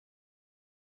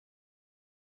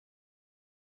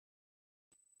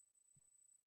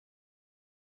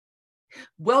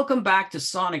Welcome back to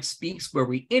Sonic Speaks, where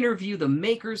we interview the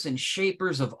makers and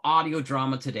shapers of audio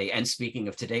drama today. And speaking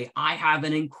of today, I have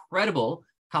an incredible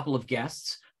couple of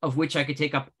guests, of which I could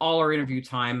take up all our interview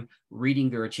time reading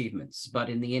their achievements. But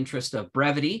in the interest of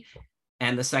brevity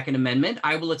and the Second Amendment,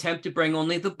 I will attempt to bring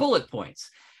only the bullet points.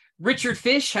 Richard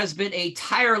Fish has been a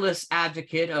tireless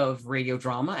advocate of radio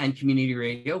drama and community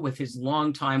radio with his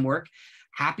longtime work.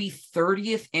 Happy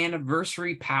 30th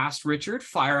anniversary past, Richard.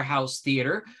 Firehouse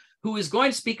Theater, who is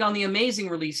going to speak on the amazing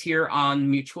release here on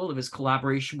Mutual of his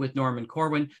collaboration with Norman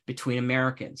Corwin, Between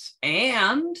Americans.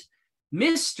 And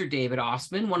Mr. David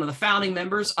Ossman, one of the founding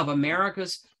members of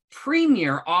America's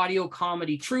premier audio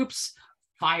comedy troupes,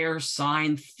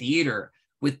 Firesign Theater.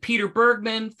 With Peter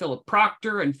Bergman, Philip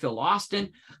Proctor, and Phil Austin,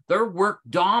 their work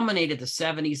dominated the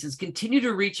 70s and continued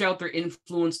to reach out their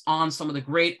influence on some of the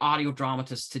great audio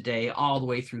dramatists today, all the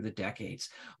way through the decades.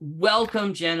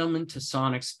 Welcome, gentlemen, to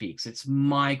Sonic Speaks. It's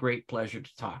my great pleasure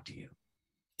to talk to you.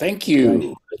 Thank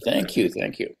you. Thank you.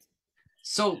 Thank you.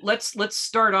 So let's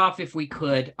start off, if we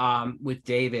could, with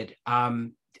David. I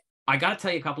got to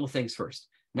tell you a couple of things first.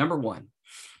 Number one,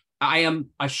 I am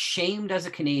ashamed as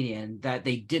a Canadian that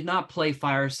they did not play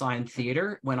Firesign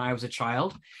Theater when I was a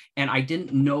child, and I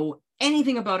didn't know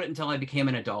anything about it until I became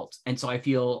an adult. And so I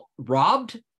feel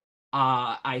robbed.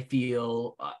 I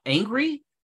feel angry.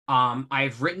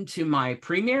 I've written to my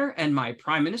premier and my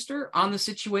prime minister on the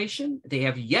situation. They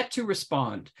have yet to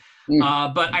respond.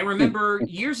 But I remember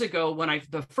years ago when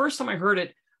the first time I heard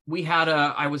it,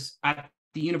 I was at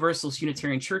the Universalist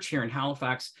Unitarian Church here in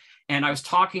Halifax, and I was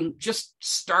just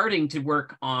starting to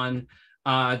work on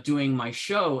doing my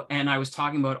show. And I was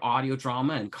talking about audio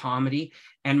drama and comedy.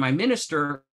 And my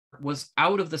minister was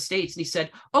out of the States. And he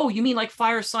said, "Oh, you mean like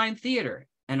Firesign Theater?"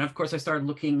 And of course, I started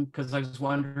looking because I was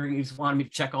wondering, he wanted me to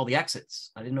check all the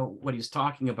exits. I didn't know what he was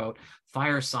talking about,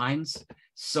 fire signs.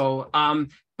 So,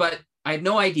 but I had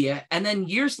no idea. And then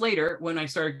years later, when I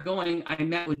started going, I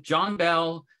met with John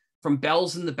Bell from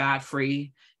Bells in the Bat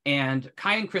Free, and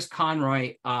Kai and Chris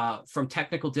Conroy from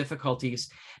Technical Difficulties,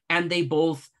 and they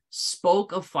both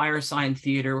spoke of Firesign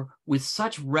Theater with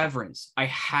such reverence. I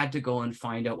had to go and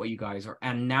find out what you guys are,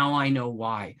 and now I know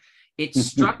why. It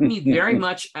struck me very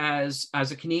much as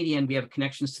a Canadian. We have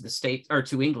connections to the States, or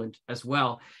to England as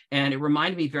well, and it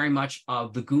reminded me very much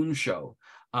of The Goon Show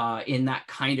in that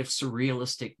kind of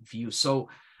surrealistic view. So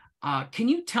can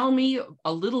you tell me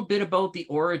a little bit about the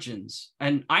origins?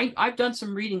 And I've done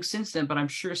some reading since then, but I'm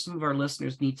sure some of our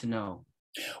listeners need to know.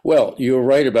 Well, you're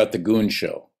right about the Goon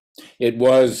Show. It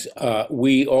was,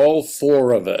 we all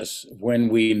four of us, when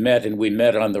we met, and we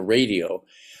met on the radio,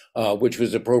 which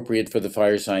was appropriate for the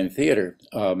Firesign Theater.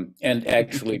 And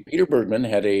actually, Peter Bergman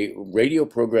had a radio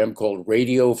program called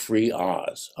Radio Free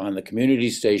Oz on the community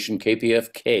station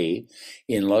KPFK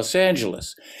in Los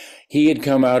Angeles. He had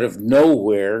come out of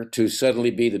nowhere to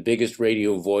suddenly be the biggest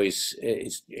radio voice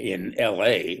in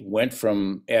LA, went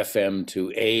from FM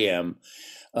to AM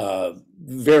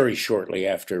very shortly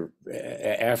after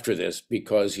this,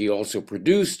 because he also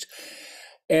produced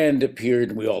and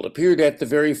appeared, we all appeared at the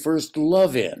very first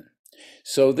Love-In.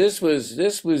 So this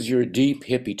was your deep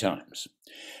hippie times.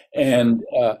 And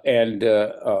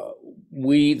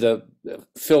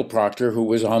Phil Proctor, who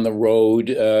was on the road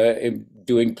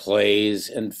doing plays,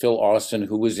 and Phil Austin,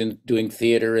 who was doing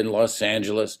theater in Los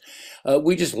Angeles,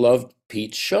 we just loved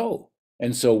Pete's show.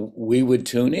 And so we would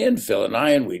tune in, Phil and I,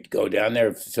 and we'd go down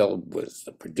there. Phil was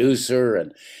the producer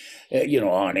and,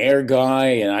 on-air guy,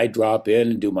 and I'd drop in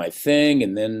and do my thing.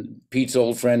 And then Pete's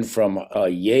old friend from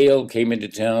Yale came into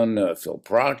town, Phil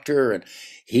Proctor, and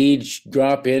he'd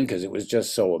drop in because it was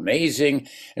just so amazing.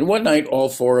 And one night, all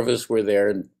four of us were there,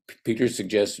 and Peter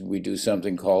suggested we do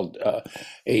something called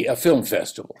a film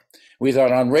festival. We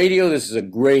thought, on radio, this is a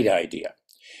great idea.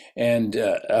 And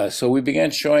so we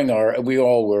began showing we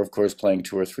all were, of course, playing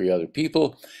two or three other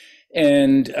people.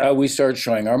 And we started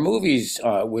showing our movies,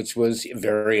 which was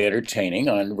very entertaining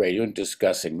on radio and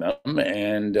discussing them.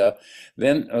 And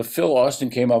then Phil Austin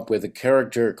came up with a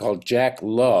character called Jack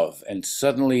Love. And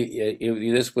suddenly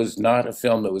this was not a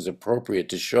film that was appropriate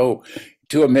to show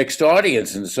to a mixed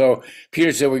audience. And so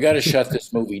Peter said, we got to shut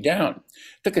this movie down.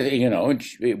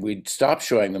 We'd stop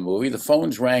showing the movie. The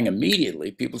phones rang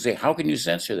immediately. People say, how can you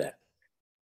censor that?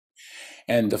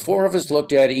 And the four of us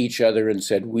looked at each other and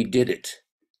said, we did it.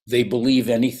 They believe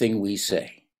anything we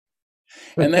say.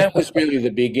 And that was really the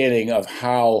beginning of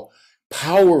how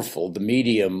powerful the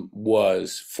medium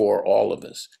was for all of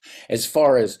us. As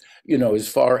far as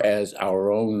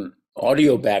our own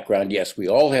audio background, yes, we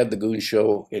all had the Goon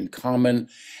Show in common,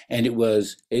 and it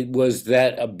was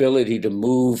that ability to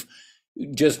move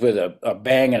just with a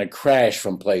bang and a crash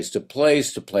from place to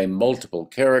play multiple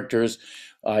characters.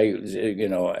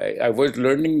 I was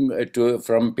learning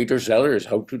from Peter Sellers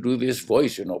how to do this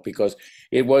voice, because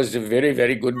it was a very,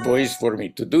 very good voice for me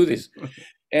to do this.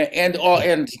 And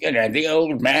the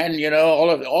old man,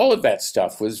 all of that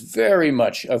stuff was very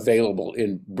much available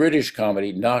in British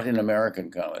comedy, not in American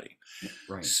comedy.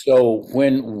 Right. So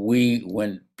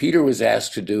when Peter was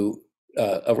asked to do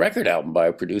a record album by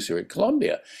a producer at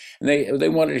Columbia, and they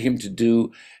wanted him to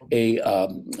do an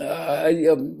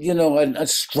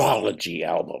astrology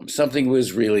album, something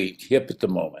was really hip at the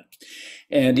moment,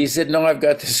 and he said, "No, I've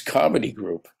got this comedy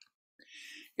group."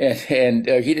 And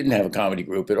he didn't have a comedy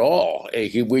group at all.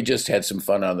 We just had some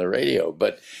fun on the radio.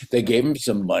 But they gave him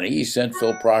some money. He sent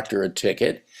Phil Proctor a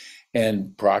ticket,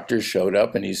 and Proctor showed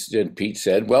up, and Pete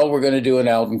said, "Well, we're going to do an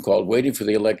album called Waiting for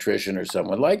the Electrician or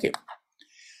someone like him.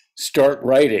 Start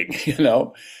writing,"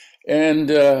 And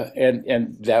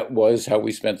that was how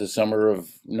we spent the summer of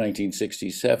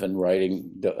 1967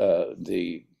 writing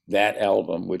that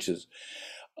album, which is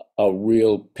a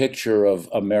real picture of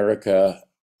America,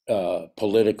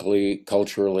 politically,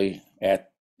 culturally,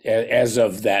 as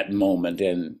of that moment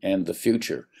and the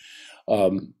future.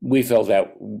 We felt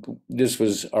that this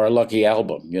was our lucky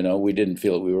album. We didn't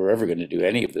feel that we were ever going to do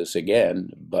any of this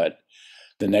again, but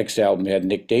the next album had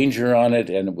Nick Danger on it,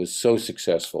 and it was so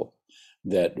successful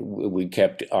that we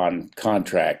kept on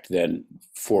contract then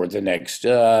for the next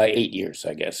 8 years,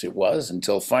 I guess it was,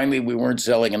 until finally we weren't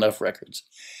selling enough records,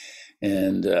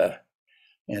 and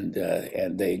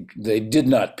they did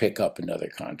not pick up another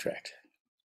contract.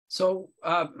 So,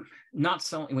 not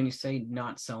selling. When you say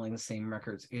not selling the same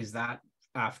records, is that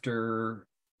after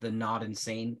the Not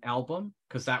Insane album?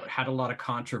 Because that had a lot of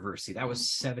controversy. That was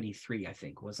 73, I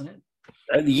think, wasn't it?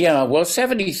 Yeah, well,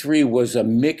 73 was a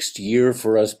mixed year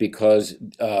for us because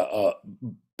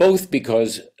both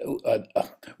because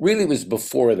really it was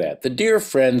before that. The Dear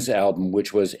Friends album,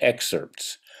 which was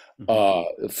excerpts,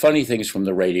 funny things from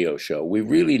the radio show. We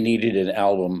really needed an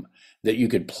album that you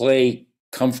could play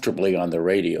comfortably on the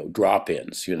radio,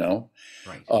 drop-ins,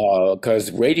 Right.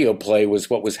 Because radio play was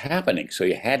what was happening, so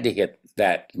you had to hit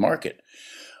that market.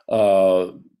 We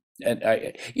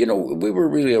were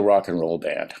really a rock and roll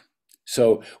band.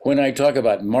 So when I talk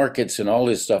about markets and all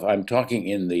this stuff, I'm talking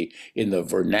in the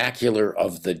vernacular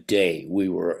of the day.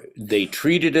 They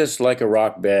treated us like a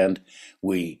rock band.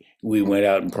 We went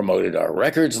out and promoted our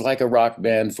records like a rock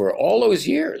band for all those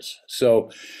years. So,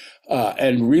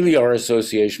 and really our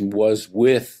association was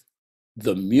with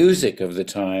the music of the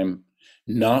time,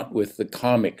 not with the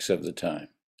comics of the time.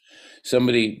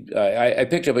 I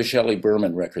picked up a Shelley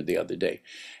Berman record the other day,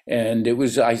 and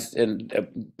I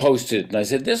posted it, and I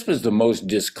said, this was the most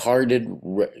discarded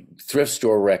thrift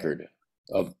store record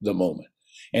of the moment.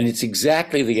 And it's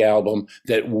exactly the album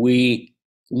that we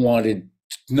wanted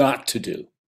not to do,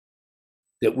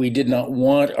 that we did not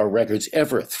want our records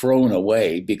ever thrown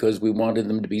away because we wanted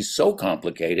them to be so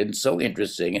complicated and so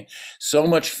interesting and so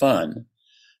much fun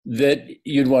that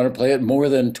you'd want to play it more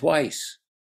than twice.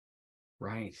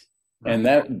 Right. And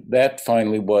that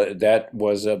finally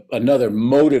was another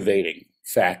motivating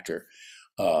factor.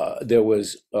 There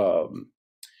was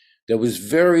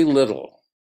very little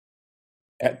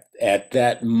at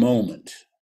that moment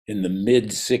in the mid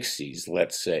 '60s,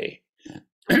 let's say,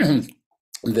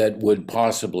 that would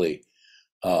possibly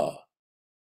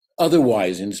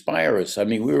otherwise inspire us. I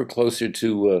mean, we were closer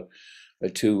to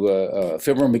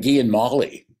Fibber McGee and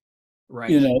Molly. Right.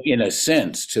 In a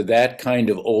sense, to that kind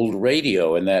of old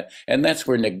radio, and that's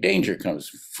where Nick Danger comes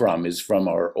from, is from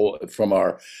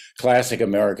our classic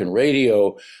American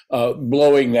radio,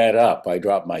 blowing that up. I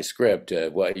dropped my script.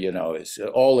 It's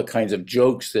all the kinds of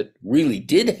jokes that really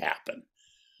did happen,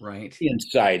 right,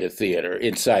 inside a theater,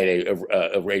 inside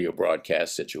a radio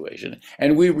broadcast situation,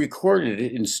 and we recorded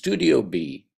it in Studio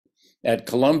B at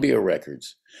Columbia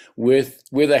Records with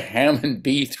a Hammond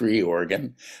B3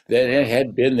 organ that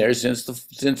had been there since the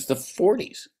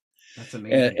 40s. That's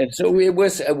amazing. And so it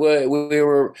was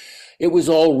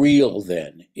all real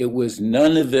then.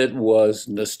 None of it was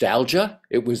nostalgia.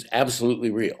 It was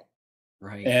absolutely real.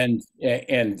 Right. And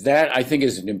that, I think,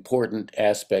 is an important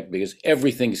aspect, because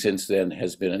everything since then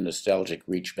has been a nostalgic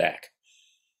reach back.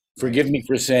 Forgive me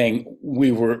for saying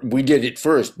we did it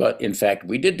first, but in fact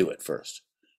we did do it first.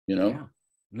 Yeah.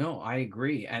 No, I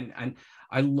agree. And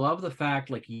I love the fact,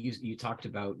 like you talked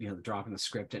about, dropping the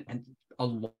script, and a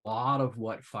lot of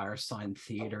what Firesign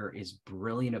Theater is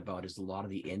brilliant about is a lot of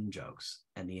the in jokes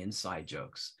and the inside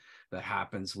jokes that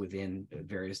happens within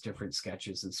various different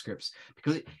sketches and scripts,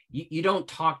 because you don't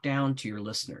talk down to your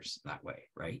listeners that way,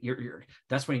 right?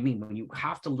 That's what I mean. When you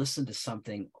have to listen to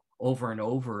something over and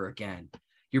over again,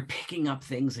 you're picking up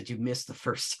things that you missed the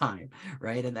first time,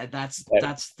 right? And that's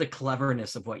the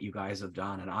cleverness of what you guys have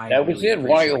done, and I That was really it.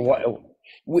 appreciate that.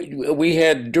 We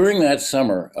had during that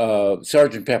summer,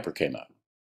 Sergeant Pepper came out,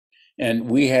 and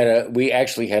we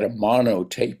actually had a mono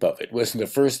tape of it. It wasn't the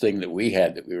first thing that we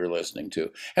had that we were listening to,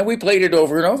 and we played it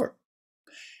over and over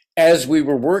as we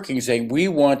were working, saying we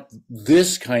want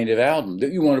this kind of album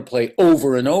that you want to play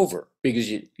over and over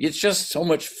because it's just so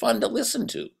much fun to listen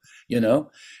to, you know.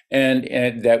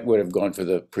 And that would have gone for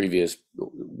the previous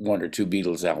one or two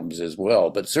Beatles albums as well,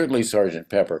 but certainly Sergeant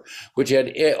Pepper, which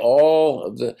had all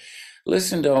of the,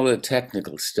 listen to all the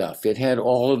technical stuff. It had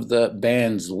all of the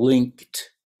bands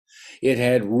linked. It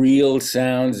had real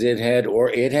sounds. It had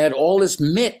all this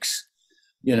mix,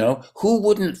 you know. Who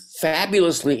wouldn't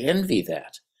fabulously envy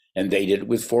that? And they did it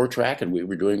with 4-track, and we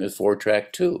were doing it with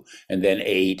 4-track too, and then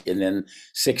 8, and then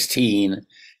 16.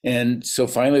 And so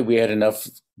finally we had enough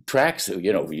tracks that,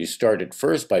 you know, you start at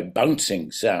first by bouncing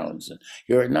sounds, and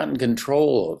you're not in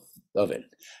control of it,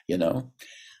 you know.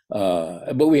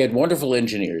 But we had wonderful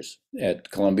engineers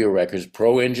at Columbia Records,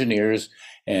 pro engineers,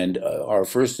 and our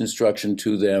first instruction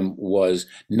to them was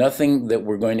nothing that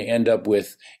we're going to end up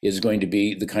with is going to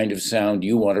be the kind of sound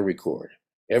you want to record.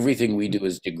 Everything we do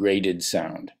is degraded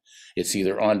sound. It's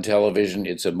either on television,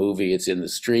 it's a movie, it's in the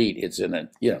street, it's in a,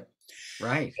 you know.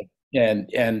 Right. And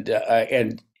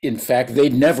in fact,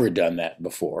 they'd never done that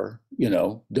before, you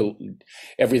know.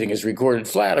 Everything is recorded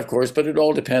flat, of course, but it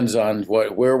all depends on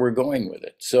where we're going with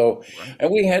it. So, right. And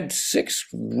we had 6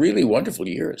 really wonderful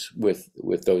years with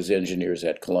those engineers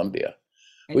at Columbia,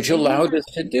 which allowed us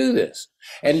to do this.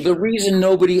 And the reason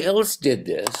nobody else did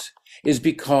this is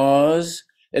because,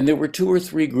 and there were 2 or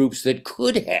 3 groups that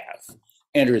could have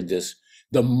entered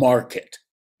the market,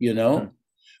 you know,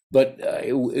 but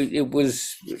it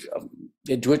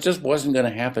just wasn't going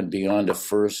to happen beyond a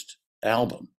first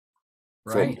album,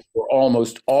 right? For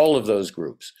almost all of those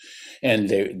groups, and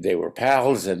they were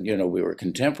pals, and you know, we were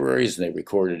contemporaries, and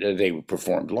they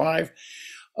performed live,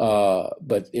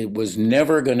 but it was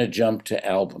never going to jump to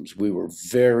albums. We were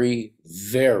very,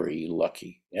 very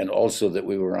lucky, and also that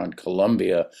we were on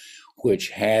Columbia, which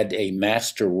had a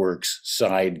Masterworks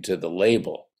side to the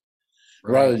label,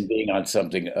 right, rather than being on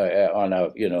something on a,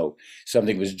 you know,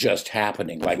 something was just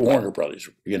happening like Warner Brothers,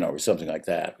 you know, or something like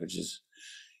that, which is,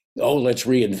 oh, let's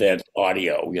reinvent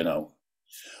audio, you know.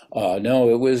 No,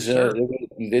 it was sure.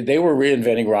 They were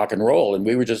reinventing rock and roll, and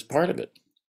we were just part of it.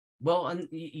 Well, and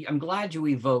I'm glad you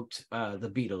evoked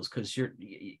the Beatles, because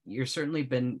you're certainly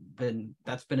been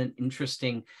that's been an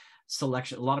interesting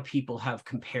selection. A lot of people have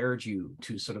compared you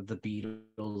to sort of the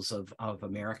Beatles of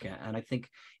America, and I think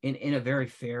in a very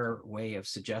fair way of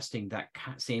suggesting that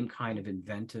same kind of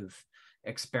inventive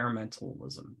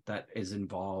experimentalism that is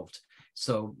involved.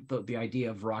 So the idea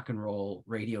of rock and roll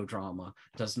radio drama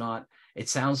does not, it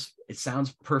sounds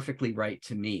perfectly right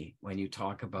to me when you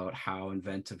talk about how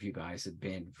inventive you guys have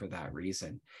been for that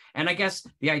reason. And I guess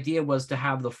the idea was to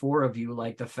have the 4 of you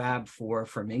like the Fab Four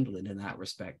from England in that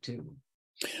respect too.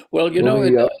 Well, you know,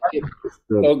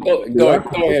 go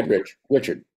ahead,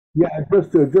 Richard. Yeah,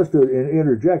 just to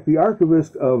interject, the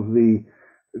archivist of the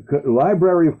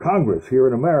Library of Congress here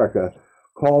in America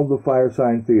called the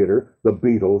Firesign Theater the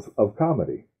Beatles of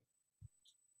comedy,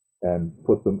 and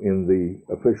put them in the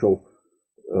official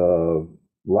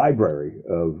library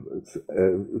of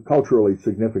culturally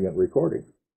significant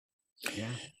recordings.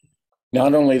 Yeah.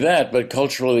 Not only that, but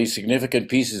culturally significant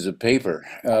pieces of paper.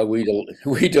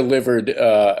 We delivered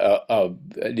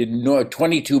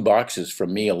 22 boxes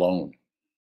from me alone,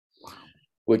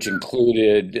 which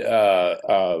included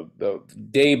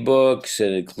day books.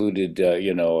 It included,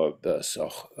 you know, a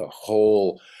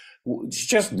whole, it's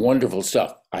just wonderful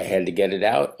stuff. I had to get it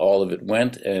out. All of it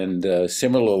went, and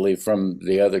similarly from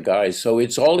the other guys. So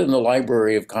it's all in the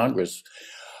Library of Congress,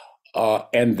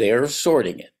 and they're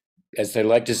sorting it. As they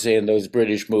like to say in those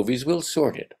British movies, we'll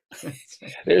sort it.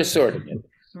 They're sorting it.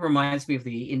 It reminds me of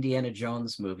the Indiana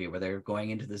Jones movie where they're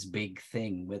going into this big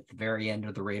thing with the very end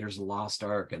of the Raiders of the Lost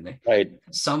Ark, and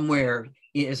somewhere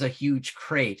is a huge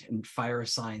crate in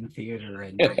Firesign Theater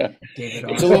and David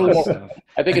Ossman stuff.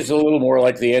 I think it's a little more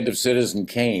like the end of Citizen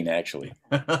Kane, actually.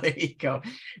 There you go.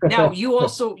 Now, you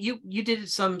also you did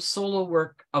some solo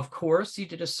work, of course. You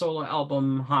did a solo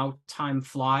album, How Time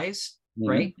Flies,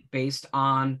 right? Based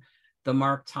on the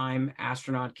Mark Time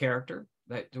astronaut character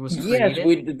that was created. Yes,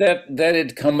 that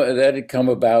had come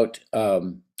about.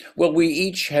 Well, we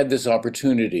each had this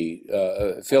opportunity,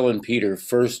 Phil and Peter,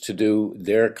 first to do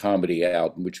their comedy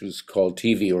album, which was called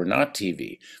TV or Not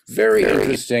TV. Very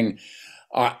interesting,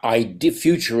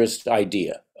 futurist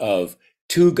idea of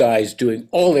 2 guys doing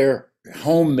all their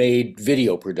homemade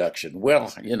video production.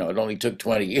 Well, it only took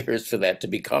 20 years for that to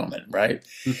be common, right?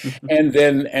 And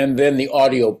then the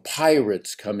audio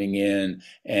pirates coming in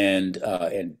and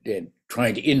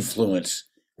trying to influence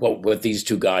what these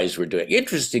two guys were doing.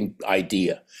 Interesting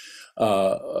idea.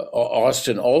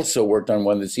 Austin also worked on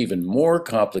one that's even more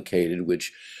complicated,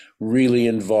 which really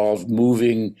involved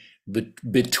moving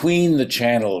between the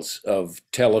channels of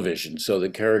television so the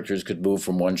characters could move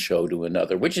from one show to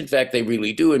another, which in fact they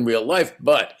really do in real life,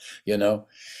 but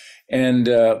and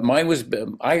mine was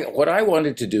what I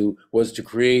wanted to do was to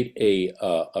create a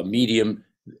medium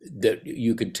that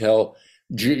you could tell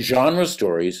genre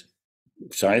stories,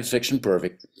 science fiction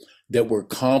perfect, that were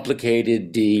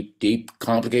complicated, deep,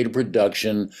 complicated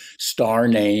production, star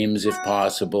names if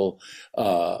possible.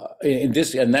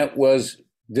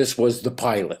 This was the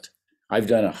pilot. I've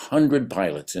done 100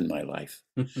 pilots in my life.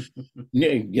 This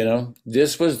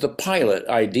was the pilot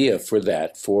idea for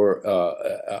that.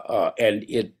 And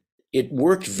it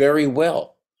worked very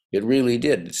well. It really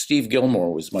did. Steve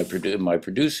Gilmore was my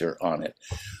producer on it.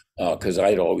 Because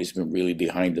I'd always been really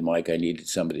behind the mic. I needed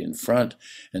somebody in front.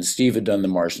 And Steve had done the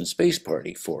Martian Space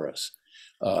Party for us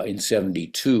in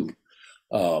 '72.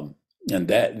 And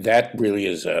that really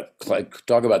is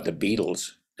talk about the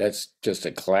Beatles. That's just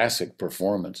a classic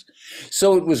performance.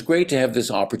 So it was great to have this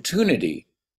opportunity,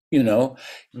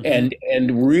 mm-hmm.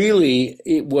 and really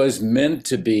it was meant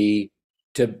to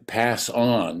pass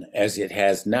on, as it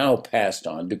has now passed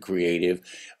on, to creative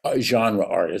genre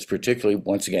artists, particularly,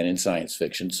 once again, in science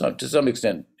fiction, to some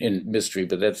extent in mystery,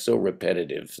 but that's so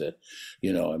repetitive that,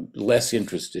 I'm less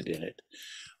interested in it.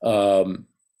 But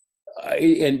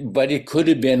it could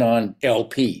have been on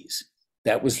LPs.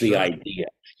 That was the idea.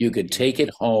 You could take it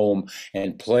home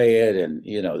and play it, and,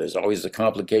 there's always the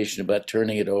complication about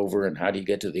turning it over and how do you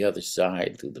get to the other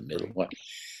side through the middle one.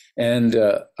 And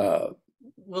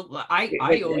well, I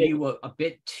owe you a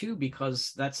bit too,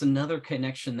 because that's another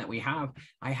connection that we have.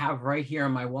 I have right here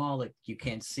on my wall that you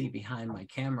can't see behind my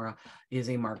camera is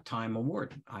a Mark Time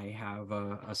Award. I have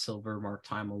a silver Mark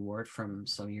Time Award from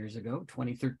some years ago,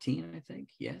 2013, I think.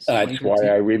 Yes. That's why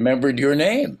I remembered your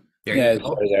name. There you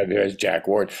go. There's Jack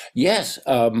Ward. Yes.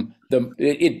 Then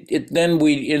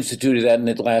we instituted that, and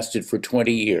it lasted for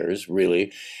 20 years,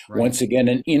 really. Right. Once again,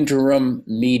 an interim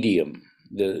medium.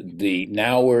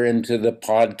 Now we're into the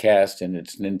podcast, and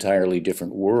it's an entirely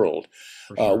different world.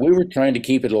 Sure. We were trying to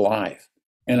keep it alive,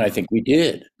 and I think we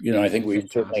did. I think we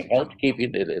certainly helped keep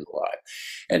it alive.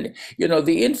 And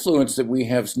the influence that we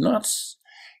have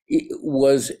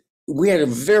we had a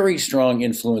very strong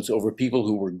influence over people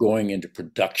who were going into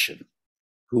production,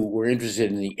 who were interested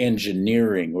in the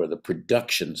engineering or the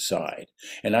production side.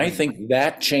 And I think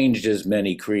that changed as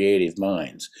many creative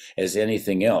minds as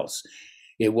anything else.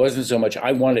 It wasn't so much,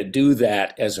 I want to do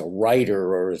that as a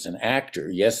writer or as an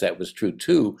actor. Yes, that was true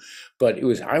too. But it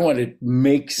was, I want to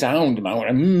make sound. I want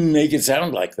to make it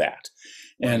sound like that.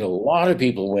 And a lot of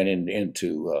people went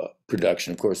into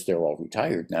production. Of course, they're all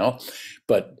retired now.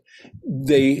 But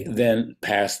they then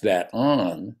passed that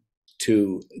on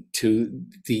to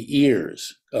the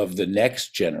ears of the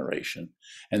next generation.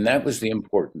 And that was the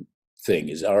important thing,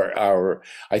 is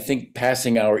I think,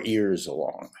 passing our ears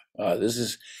along.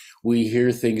 We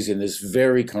hear things in this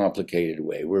very complicated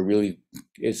way.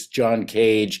 It's John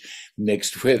Cage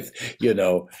mixed with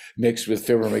Fibber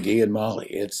McGee and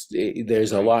Molly.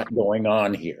 There's a lot going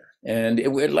on here. And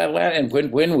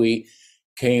when we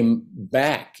came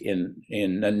back in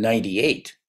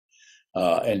 '98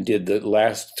 and did the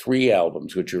last 3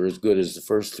 albums, which are as good as the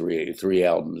first three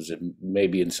albums, and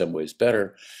maybe in some ways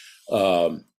better,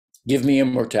 Give Me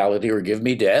Immortality or Give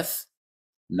Me Death,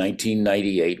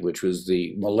 1998, which was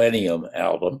the Millennium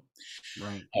album.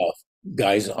 Right.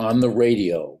 Guys on the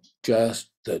radio, just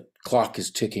the clock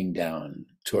is ticking down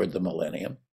toward the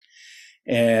millennium.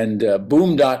 And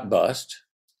Boom Dot Bust,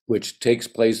 which takes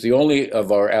place, the only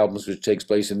of our albums which takes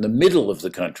place in the middle of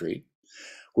the country,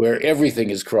 where everything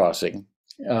is crossing,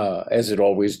 as it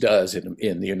always does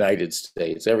in the United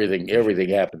States. Everything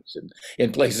happens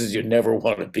in places you never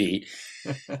want to be.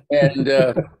 And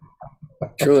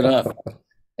true enough.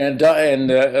 And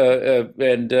Dr.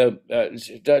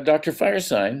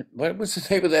 Firesign, what was the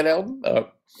name of that album?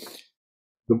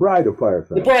 The Bride of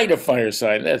Firesign. The Bride of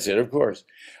Firesign, that's it, of course.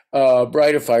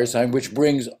 Bride of Firesign, which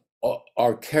brings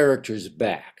our characters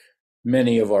back,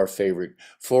 many of our favorite,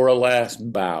 for a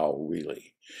last bow,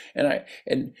 really.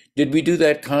 And did we do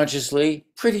that consciously?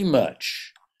 Pretty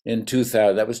much. In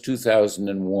 2000, that was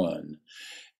 2001.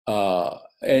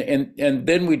 And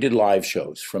then we did live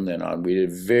shows from then on. We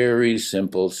did very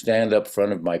simple stand up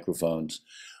front of microphones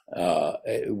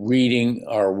reading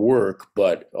our work,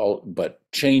 but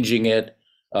changing it,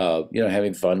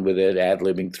 having fun with it,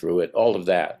 ad-libbing through it, all of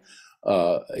that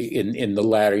in the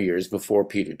latter years before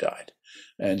Peter died.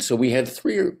 And so we had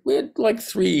like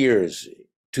 3 years,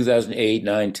 2008,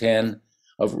 9, 10,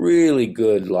 of really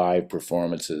good live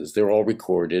performances. They're all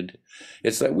recorded.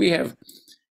 It's like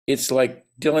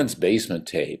Dylan's basement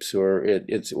tapes, or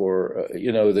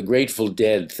the Grateful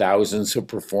Dead, thousands of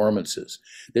performances.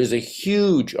 There's a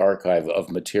huge archive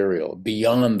of material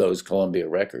beyond those Columbia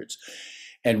records,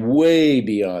 and way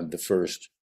beyond the first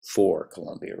 4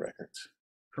 Columbia records.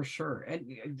 For sure.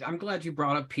 And I'm glad you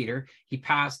brought up Peter. He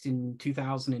passed in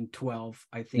 2012,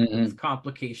 I think, with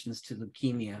complications to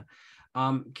leukemia.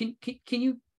 Can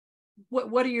you,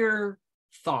 what are your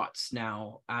thoughts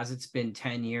now, as it's been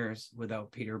 10 years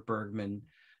without Peter Bergman?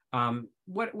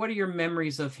 What are your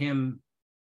memories of him,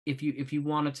 if you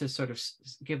wanted to sort of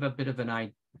give a bit of an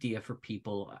idea for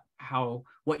people,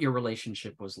 what your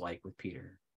relationship was like with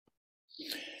Peter?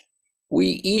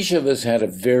 Each of us had a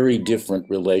very different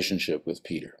relationship with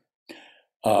Peter.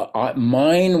 I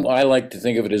like to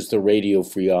think of it as the Radio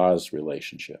Free Oz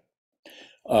relationship.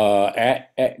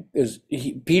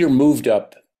 Peter moved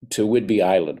up to Whidbey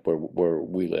Island, where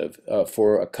we live,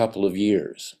 for a couple of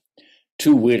years.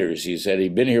 2 winters, he said.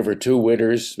 He'd been here for 2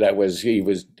 winters. He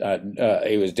was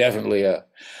definitely a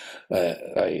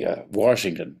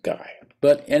Washington guy.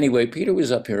 But anyway, Peter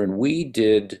was up here, and we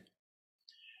did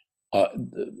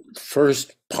the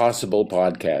first possible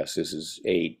podcast. This is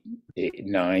 8,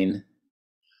 9,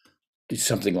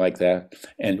 something like that.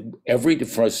 And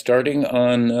starting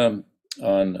on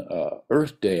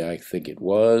Earth Day, I think it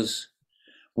was,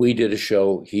 we did a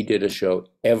show. He did a show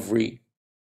every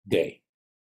day.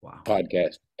 Wow.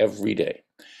 Podcast every day.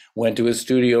 Went to his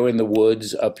studio in the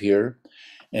woods up here,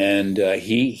 and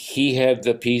he had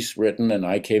the piece written, and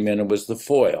I came in and was the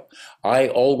foil. I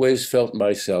always felt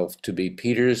myself to be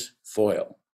Peter's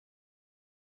foil.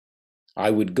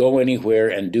 I would go anywhere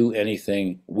and do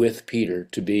anything with Peter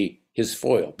to be his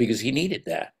foil, because he needed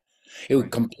that. It was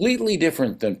completely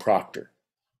different than Proctor.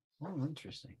 Oh,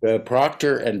 interesting.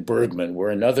 Proctor and Bergman were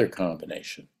another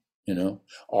combination.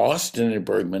 Austin and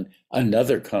Bergman,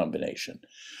 another combination.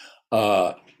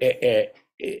 And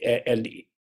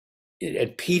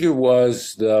Peter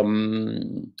was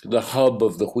the hub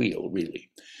of the wheel, really.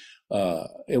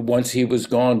 Once he was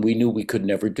gone, we knew we could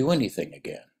never do anything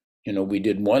again. We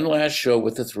did one last show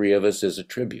with the 3 of us as a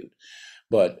tribute,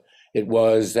 but that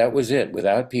was it.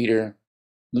 Without Peter,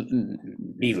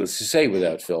 needless to say,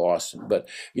 without Phil Austin. But,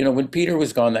 when Peter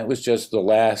was gone, that was just the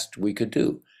last we could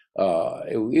do.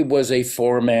 It was a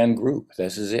 4-man group.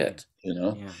 This is it,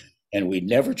 Yeah. And we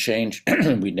never changed.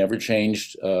 We never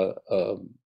changed. We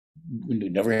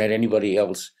never had anybody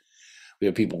else. We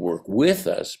had people work with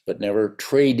us, but never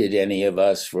traded any of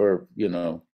us for,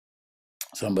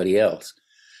 somebody else.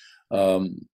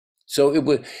 So it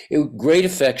was great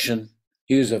affection.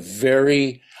 He was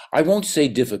I won't say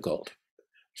difficult.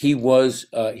 He was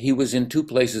in 2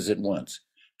 places at once.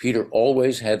 Peter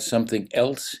always had something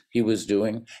else he was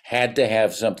doing, had to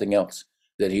have something else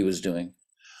that he was doing.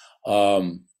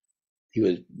 He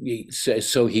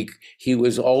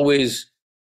was always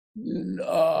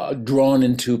drawn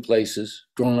in 2 places,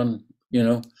 but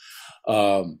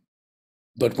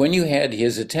when you had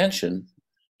his attention,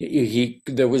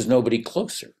 there was nobody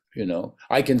closer.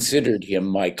 I considered him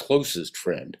my closest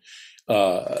friend,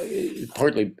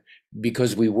 partly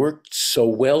because we worked so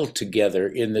well together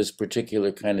in this particular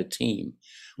kind of team,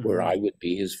 where I would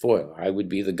be his foil. I would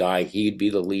be the guy, he'd be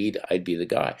the lead, I'd be the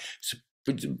guy.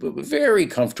 It's a very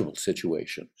comfortable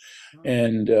situation.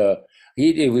 And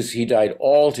he died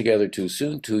altogether too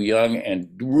soon, too young, and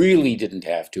really didn't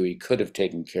have to. He could have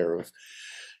taken care of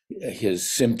his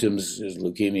symptoms, his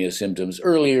leukemia symptoms,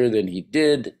 earlier than he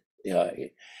did.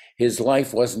 His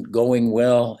life wasn't going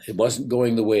well. It wasn't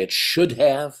going the way it should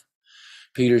have.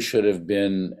 Peter should have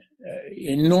been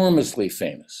enormously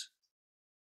famous,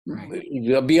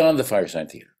 beyond the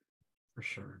Firesign Theater, for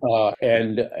sure.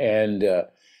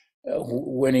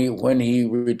 When he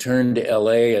returned to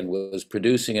LA and was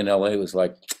producing in LA, it was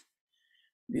like,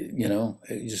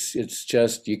 it's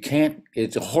just, you can't.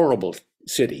 It's a horrible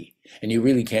city, and you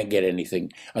really can't get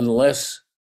anything unless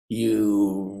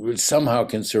you somehow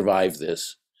can survive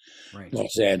this. Right.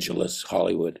 Los Angeles,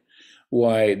 Hollywood.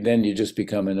 Why, then you just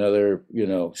become another,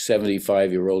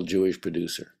 75-year-old Jewish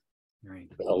producer.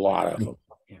 Right. A lot of them,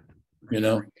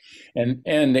 Yeah.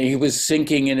 and he was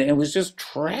sinking, and it was just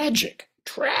tragic.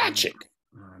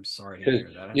 Oh, I'm sorry to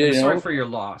hear that. I'm sorry for your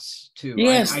loss too.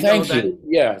 Yes, I thank know that you.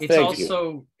 Yeah, it's thank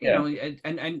also, you.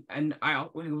 and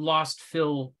we lost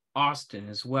Phil Austin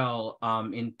as well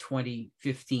in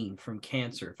 2015 from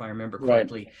cancer, if I remember Right.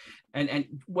 correctly.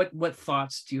 And what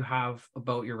thoughts do you have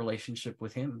about your relationship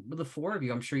with him? With the four of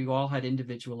you, I'm sure you all had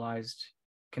individualized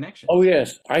Oh connections.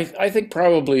 yes, I think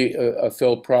probably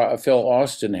Phil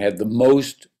Austin had the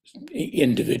most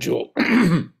individual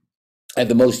had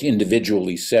the most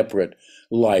individually separate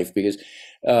life because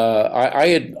I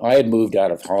had moved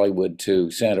out of Hollywood to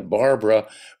Santa Barbara,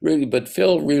 really, but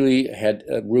Phil really had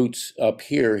roots up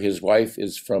here. His wife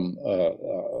is from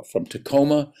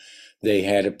Tacoma. They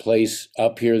had a place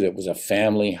up here that was a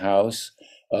family house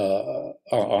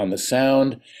on the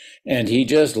Sound, and he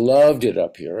just loved it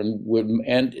up here. And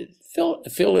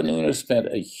Phil and Una spent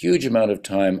a huge amount of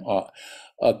time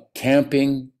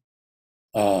camping.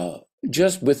 Uh,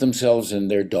 just with themselves and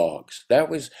their dogs.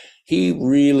 He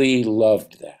really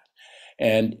loved that.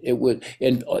 And it would,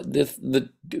 and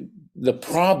the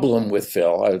problem with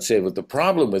Phil, I would say, the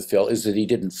problem with Phil is that he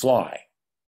didn't fly.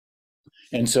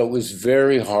 And so it was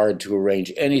very hard to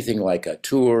arrange anything like a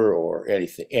tour or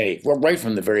well, right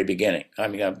from the very beginning. I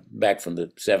mean, I'm back from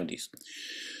the 70s.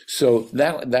 So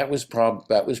that was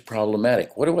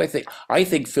problematic. What do I think? I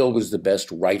think Phil was the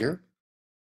best writer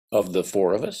of the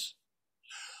four of us.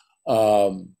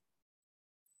 Um,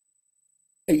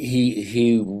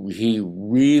 he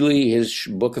really, his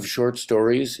book of short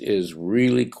stories is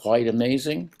really quite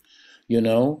amazing. You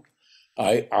know,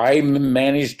 I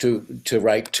managed to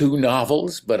write two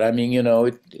novels, but I mean,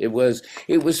 it was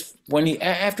when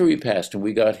after he passed and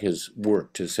we got his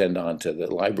work to send on to the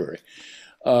library.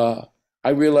 Uh, I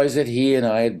realized that he and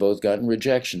I had both gotten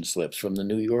rejection slips from the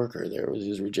New Yorker. There was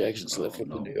his rejection slip Oh from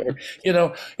the New no.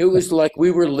 Yorker. It was like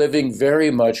we were living very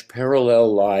much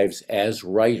parallel lives as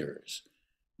writers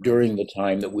Right. during the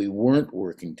time that we weren't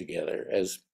working together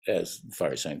as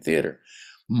Firesign Theater.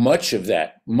 Much of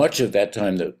that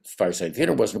time that Firesign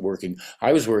Theater wasn't working,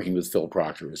 I was working with Phil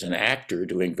Proctor as an actor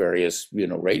doing various,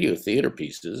 radio theater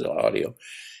pieces, audio,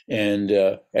 and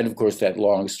of course that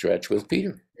long stretch with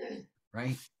Peter.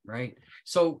 Right. Right.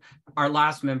 So our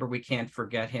last member, we can't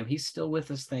forget him. He's still with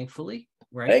us, thankfully.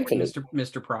 Right, Thankfully.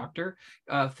 Mr. Proctor.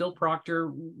 Phil Proctor.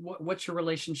 What's your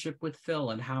relationship with Phil,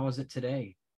 and how is it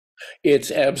today? It's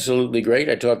absolutely great.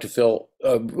 I talk to Phil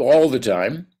all the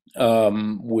time.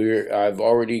 I've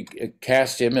already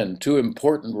cast him in two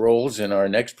important roles in our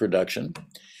next production,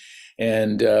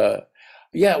 and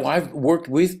yeah, well,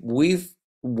 we've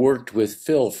worked with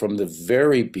Phil from the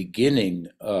very beginning,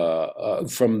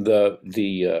 from the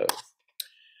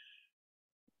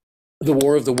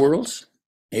War of the Worlds.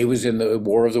 He was in the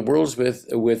War of the Worlds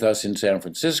with us in San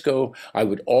Francisco. I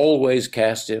would always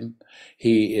cast him.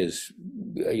 He's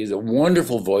a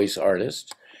wonderful voice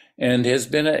artist, and has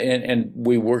been and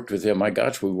we worked with him. My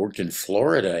gosh, we worked in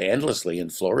Florida endlessly. In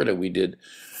Florida, we did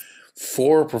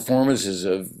 4 performances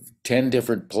of 10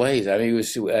 different plays. I mean, he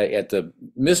was at the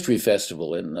Mystery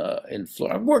Festival in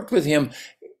Florida. I worked with him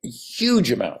a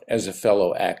huge amount as a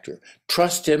fellow actor.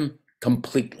 Trust him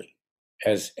completely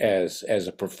as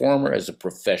a performer, as a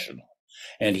professional,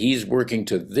 and he's working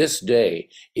to this day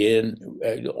in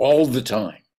all the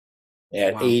time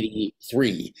at Wow.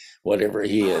 83, whatever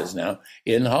he is now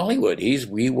in Hollywood. He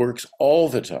works all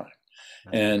the time,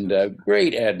 and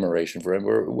great admiration for him.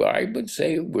 I would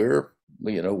say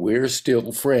we're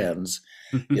still friends,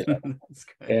 you know. That's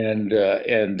good. And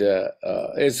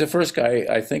it's the first guy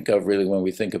I think of really when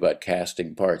we think about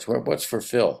casting parts. What's for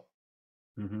Phil?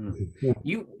 Mm-hmm.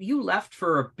 You left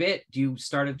for a bit. You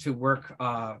started to work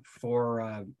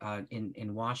for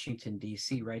in Washington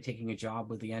D.C., right? Taking a job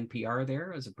with the NPR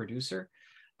there as a producer.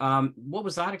 What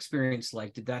was that experience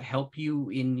like? Did that help you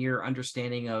in your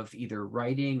understanding of either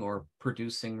writing or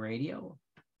producing radio?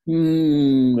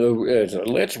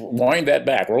 Let's wind that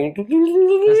back.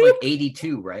 That's like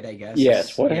 82, right? I guess.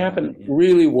 Yes, what Yeah, happened yeah.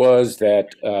 really was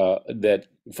that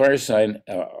Firesign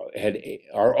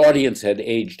our audience had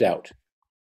aged out.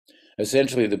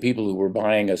 Essentially, the people who were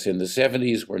buying us in the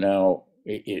 70s were now,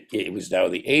 it was now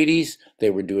the 80s. They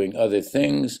were doing other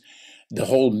things. The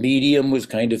whole medium was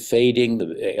kind of fading.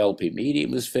 The LP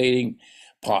medium was fading.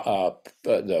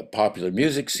 The popular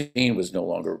music scene was no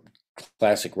longer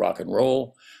classic rock and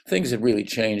roll. Things had really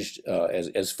changed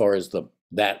as far as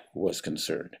that was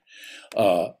concerned.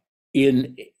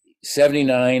 In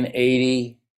 79,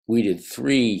 80, we did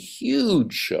 3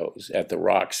 huge shows at the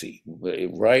Roxy,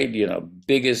 right?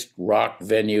 Biggest rock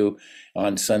venue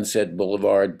on Sunset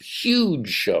Boulevard, huge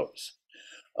shows.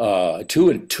 Two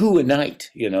a night,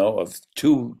 of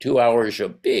 2 hour show,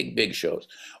 big shows,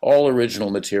 all original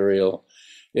material,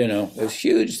 it was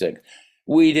huge thing.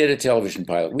 We did a television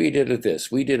pilot. We did this.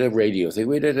 We did a radio thing.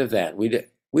 We did that. We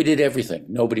did everything.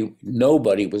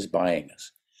 Nobody was buying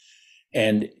us.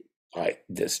 And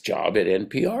this job at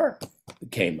NPR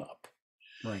came up.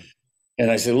 Right. And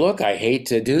I said, look, I hate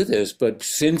to do this, but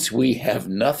since we have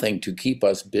nothing to keep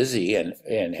us busy and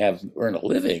earn a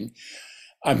living,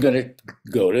 I'm going to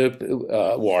go to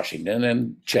Washington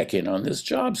and check in on this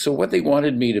job. So what they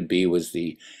wanted me to be was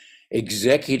the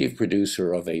executive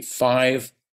producer of a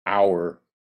 5-hour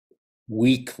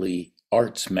weekly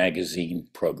arts magazine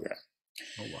program.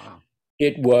 Oh, wow.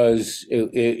 It was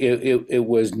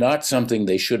not something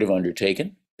they should have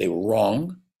undertaken. They were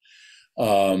wrong.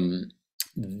 I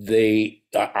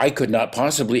could not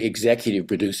possibly executive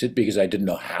produce it because I didn't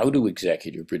know how to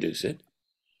executive produce it.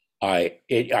 I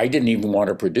didn't even want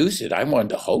to produce it. I wanted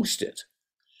to host it.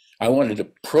 I wanted to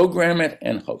program it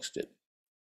and host it.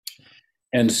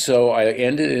 And so I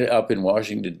ended up in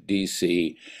Washington,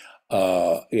 D.C.,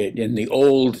 in the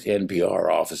old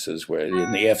NPR offices, where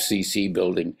in the FCC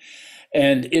building.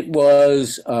 And it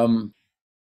was, can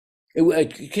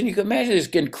you imagine this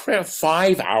incredible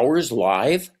 5 hours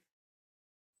live?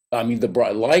 I mean,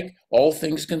 like All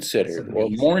Things Considered, or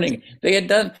morning. They had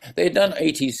done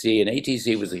ATC, and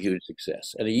ATC was a huge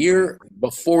success. And a year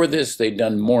before this, they'd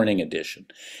done Morning Edition,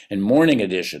 and Morning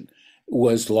Edition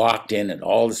was locked in, and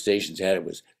all the stations had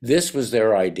it. This was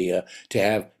their idea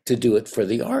to do it for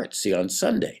the arts. See, on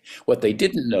Sunday, what they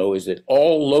didn't know is that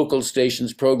all local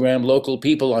stations program local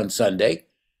people on Sunday.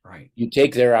 Right. You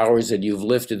take their hours and you've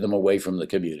lifted them away from the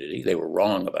community. They were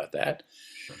wrong about that.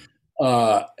 Sure.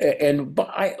 I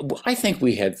think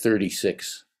we had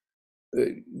 36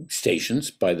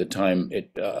 stations by the time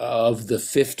of the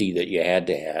 50 that you had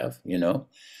to have,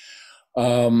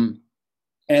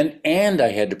 and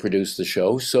I had to produce the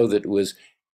show so that it was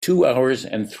 2 hours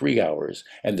and 3 hours,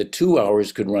 and the 2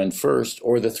 hours could run first,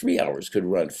 or the 3 hours could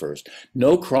run first.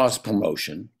 No cross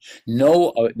promotion,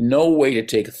 no way to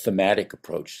take a thematic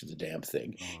approach to the damn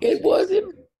thing. It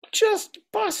wasn't just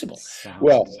possible.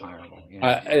 Well,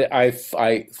 yeah. I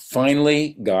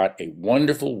finally got a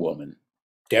wonderful woman,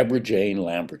 Deborah Jane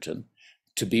Lamberton,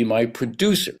 to be my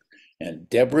producer. And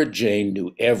Deborah Jane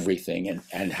knew everything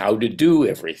and how to do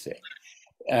everything,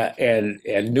 and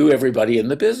knew everybody in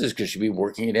the business because she'd been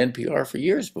working at NPR for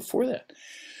years before that.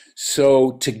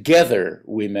 So together,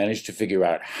 we managed to figure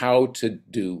out how to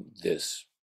do this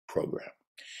program.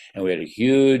 And we had a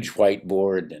huge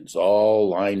whiteboard, and it's all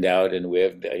lined out, and we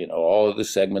have, all of the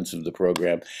segments of the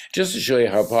program. Just to show you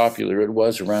how popular it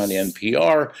was around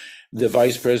NPR, the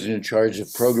vice president in charge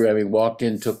of programming walked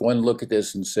in, took one look at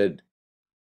this, and said,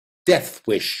 "Death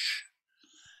wish,"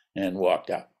 and walked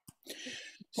out.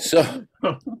 So,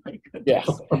 oh my goodness. Yeah,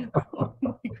 oh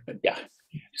my goodness. Yeah.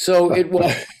 So it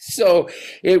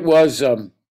was.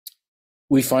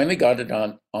 We finally got it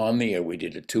on the air. We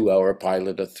did a 2-hour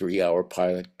pilot, a 3-hour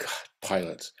pilot. God,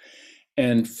 pilots.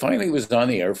 And finally it was on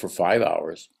the air for 5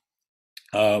 hours.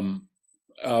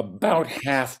 About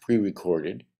half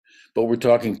pre-recorded, but we're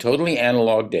talking totally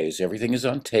analog days. Everything is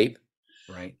on tape.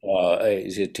 Right.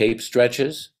 Is it tape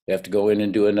stretches? You have to go in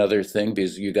and do another thing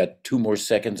because you got 2 more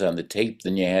seconds on the tape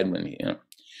than you had when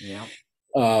Yeah.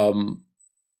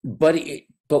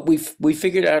 But we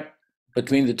figured out,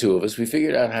 between the two of us, we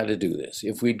figured out how to do this.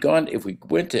 If we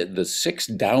went to the 6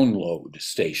 download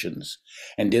stations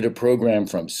and did a program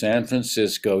from San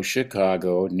Francisco,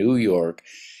 Chicago, New York,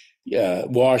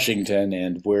 Washington,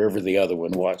 and wherever the other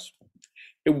one was,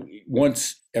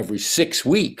 once every 6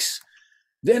 weeks,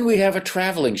 then we'd have a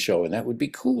traveling show, and that would be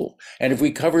cool. And if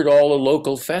we covered all the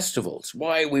local festivals,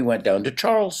 we went down to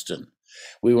Charleston.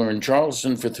 We were in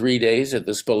Charleston for 3 days at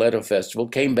the Spoleto Festival,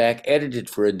 came back, edited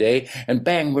for a day, and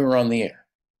bang, we were on the air.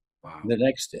 Wow. The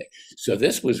next day. So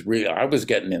this was real. I was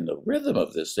getting in the rhythm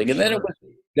of this thing. And then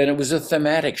it was a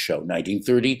thematic show,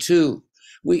 1932.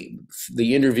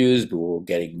 The interviews were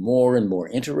getting more and more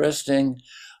interesting.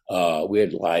 We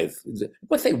had live.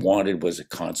 What they wanted was a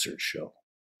concert show.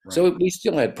 Right. So we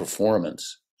still had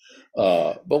performance.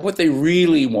 But what they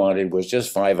really wanted was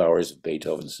just 5 hours of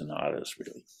Beethoven sonatas,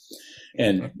 really.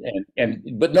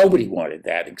 But nobody wanted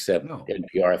that except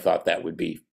NPR thought that would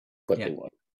be what they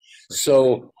wanted.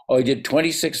 So I did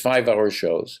 26 5-hour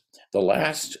shows. The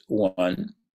last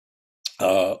one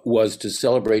was to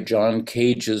celebrate John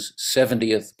Cage's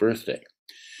 70th birthday.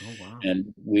 Oh, wow.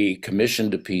 And we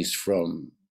commissioned a piece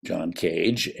from John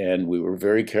Cage, and we were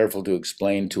very careful to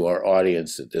explain to our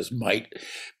audience that this might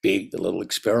be a little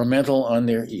experimental on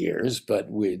their ears, but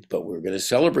we're going to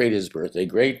celebrate his birthday.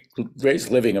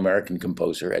 Greatest living American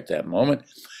composer at that moment.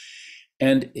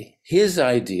 And his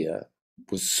idea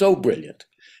was so brilliant,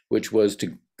 which was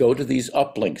to go to these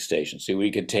uplink stations. So we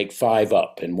could take 5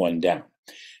 up and 1 down.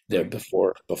 There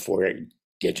before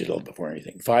digital, before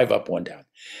anything. 5 up, 1 down.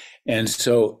 And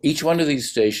so each one of these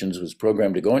stations was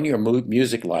programmed to go into your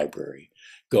music library,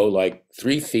 go like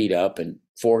 3 feet up and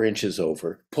 4 inches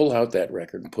over, pull out that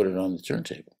record and put it on the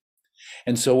turntable.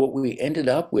 And so what we ended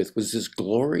up with was this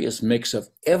glorious mix of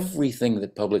everything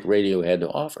that public radio had to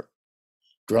offer.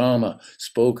 Drama,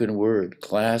 spoken word,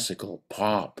 classical,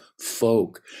 pop,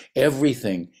 folk,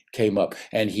 everything came up.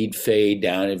 And he'd fade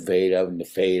down and fade up and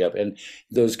fade up. And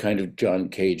those kind of John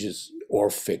Cage's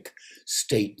Orphic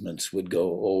statements would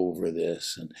go over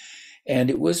this. And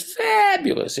it was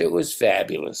fabulous. It was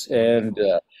fabulous. And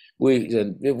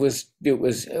it was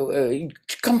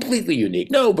completely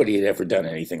unique. Nobody had ever done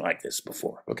anything like this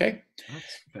before. Okay.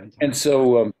 That's fantastic. And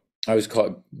so I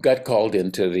got called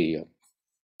into the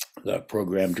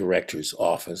program director's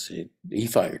office. He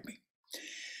fired me.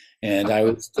 And I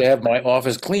was to have my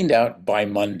office cleaned out by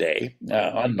Monday,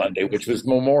 on Monday, which was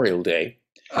Memorial Day.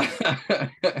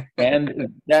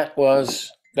 And that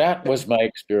was my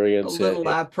experience. A little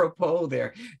apropos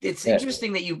there. It's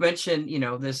interesting that you mentioned,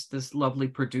 this lovely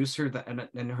producer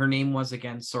and her name was,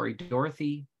 again, sorry,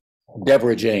 Dorothy.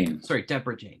 Deborah Jane. Sorry,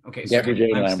 Deborah Jane. Okay. Deborah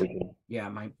Jane Lamberton. Yeah,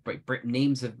 my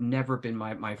names have never been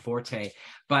my forte,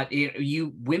 but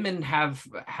you women have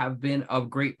been a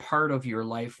great part of your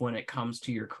life when it comes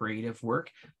to your creative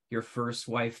work. Your first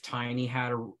wife, Tiny,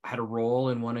 had a role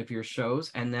in one of your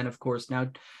shows, and then of course now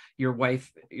your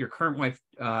current wife,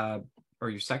 or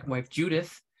your second wife,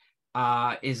 Judith,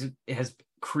 has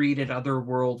created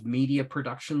Otherworld Media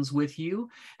Productions with you,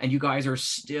 and you guys are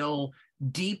still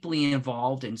deeply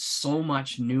involved in so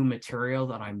much new material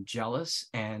that I'm jealous,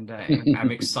 and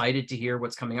I'm excited to hear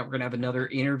what's coming up. We're gonna have another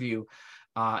interview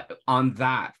on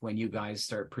that when you guys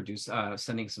start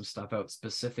sending some stuff out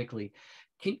specifically.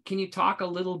 Can you talk a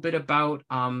little bit about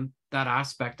that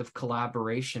aspect of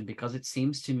collaboration, because it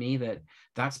seems to me that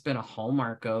that's been a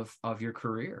hallmark of your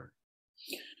career?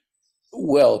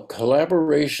 Well,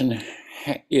 collaboration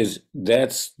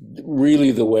that's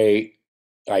really the way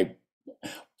I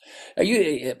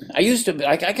used to.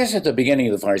 I guess at the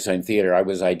beginning of the Firesign Theater, I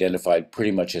was identified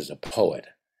pretty much as a poet.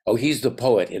 Oh, he's the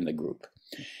poet in the group,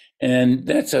 and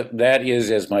that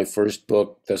is, as my first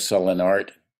book, The Sullen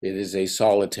Art. It is a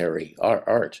solitary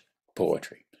art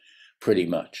poetry, pretty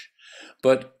much.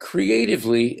 But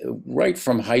creatively, right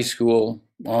from high school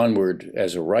onward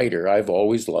as a writer, I've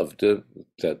always loved the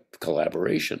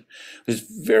collaboration. I was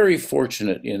very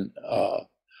fortunate in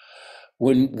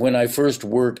when I first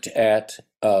worked at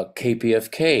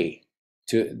KPFK,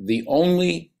 the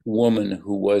only woman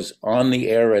who was on the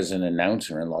air as an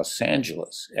announcer in Los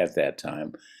Angeles at that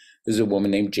time was a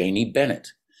woman named Janie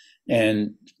Bennett.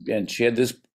 And she had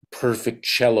this perfect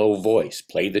cello voice,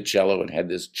 played the cello and had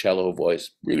this cello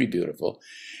voice, really beautiful.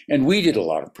 And we did a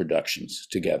lot of productions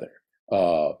together.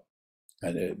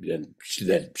 And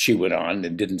she went on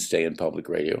and didn't stay in public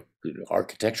radio,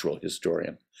 architectural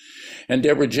historian. And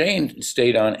Deborah Jane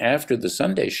stayed on after the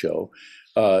Sunday show.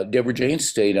 Deborah Jane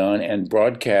stayed on and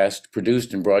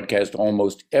produced and broadcast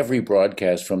almost every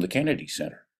broadcast from the Kennedy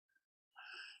Center.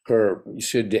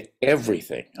 She did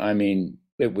everything. I mean,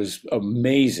 it was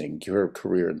amazing, her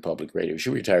career in public radio. She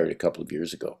retired a couple of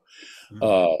years ago.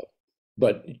 Mm-hmm.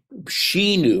 But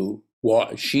she knew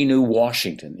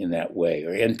Washington in that way,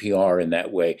 or NPR in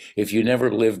that way. If you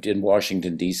never lived in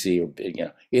Washington, D.C., or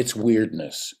its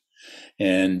weirdness.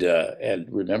 And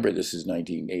remember, this is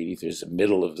 1980. There's the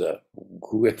middle of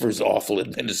whoever's awful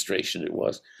administration it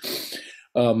was.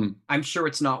 I'm sure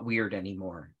it's not weird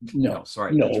anymore. No,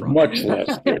 sorry. No, much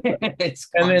less.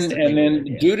 and then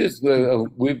yeah. Judith,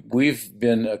 we've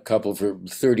been a couple for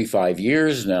 35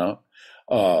 years now.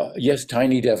 Yes,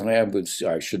 Tiny definitely.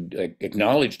 I should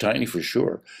acknowledge Tiny for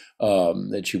sure.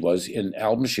 That she was in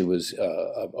albums. She was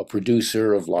a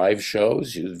producer of live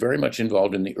shows. She was very much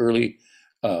involved in the early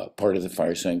part of the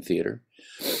Firesign Theater.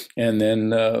 And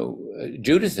then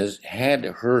Judith has had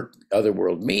her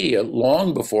Otherworld Media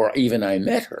long before even I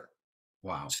met her.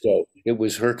 Wow. So it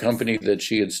was her company that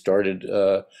she had started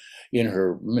in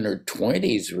her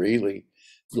 20s, really,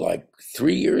 like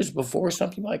 3 years before,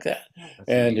 something like that.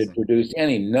 And had produced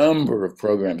any number of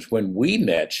programs. When we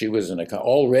met, she was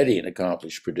already an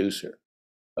accomplished producer,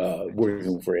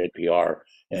 working for NPR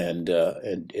and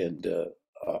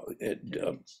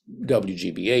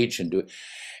WGBH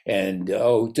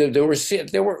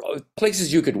there were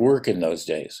places you could work in those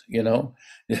days.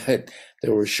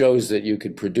 There were shows that you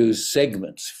could produce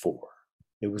segments for.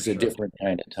 It was a different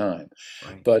kind of time,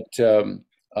 right. But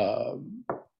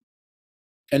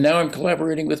and now I'm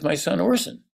collaborating with my son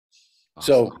Orson.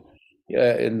 Awesome. So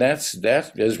and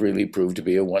that has really proved to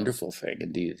be a wonderful thing.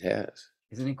 Indeed, it has.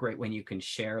 Isn't it great when you can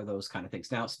share those kind of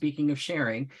things? Now, speaking of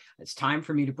sharing, it's time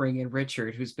for me to bring in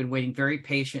Richard, who's been waiting very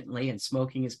patiently and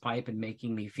smoking his pipe and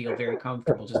making me feel very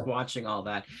comfortable just watching all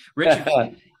that.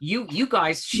 Richard, you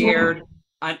guys shared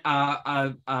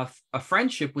a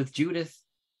friendship with Judith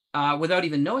without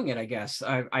even knowing it, I guess.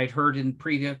 I'd heard in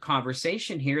previous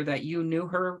conversation here that you knew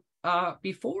her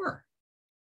before.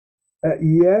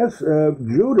 Yes,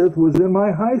 Judith was in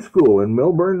my high school in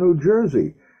Millburn, New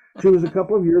Jersey. She was a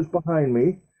couple of years behind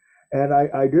me, and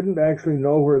I didn't actually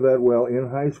know her that well in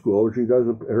high school.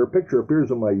 Her picture appears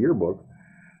in my yearbook,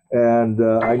 and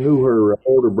I knew her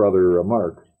older brother,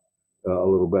 Mark, a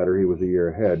little better. He was a year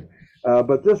ahead.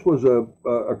 But this was a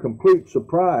complete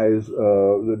surprise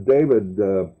that David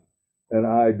and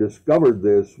I discovered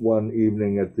this one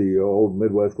evening at the old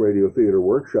Midwest Radio Theater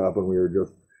workshop, and we were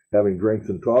just having drinks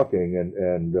and talking,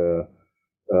 and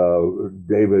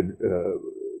David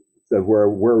said, where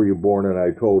were you born? And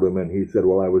I told him, and he said,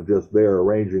 well, I was just there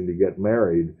arranging to get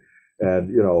married. And,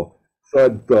 you know,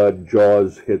 thud, thud,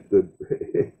 jaws hit the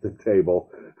table.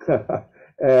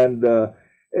 And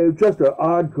it's just an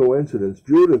odd coincidence.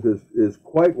 Judith is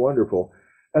quite wonderful.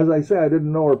 As I say, I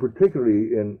didn't know her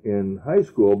particularly in high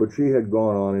school, but she had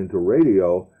gone on into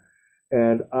radio.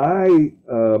 And I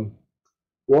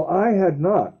had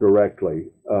not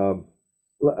directly.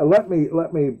 Let me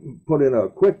put in a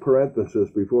quick parenthesis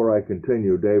before I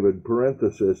continue, David.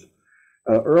 Parenthesis.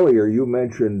 Earlier, you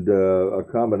mentioned a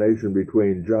combination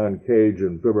between John Cage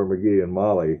and Fibber McGee and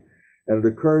Molly, and it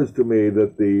occurs to me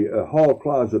that the hall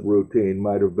closet routine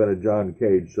might have been a John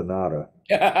Cage sonata.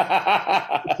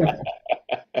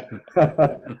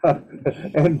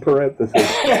 End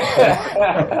parenthesis.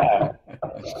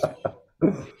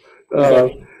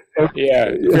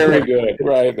 Yeah, very good.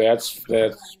 Right, that's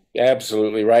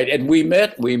absolutely right. And we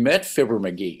met Fibber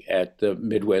McGee at the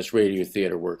Midwest Radio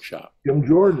Theater workshop. Jim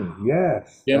Jordan,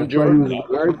 yes. Jim Jordan, he was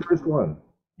the very first one.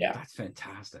 Yeah, that's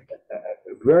fantastic.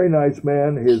 Very nice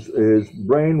man. His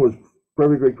brain was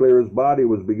perfectly clear. His body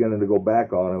was beginning to go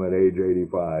back on him at age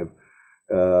 85.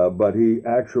 But he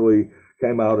actually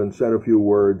came out and said a few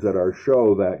words at our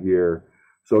show that year.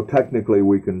 So technically,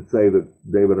 we can say that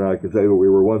David and I can say that we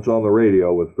were once on the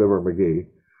radio with Fibber McGee.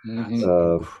 That's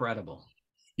incredible.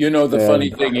 You know, the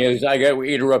funny thing is, I got to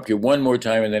interrupt you one more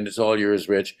time, and then it's all yours,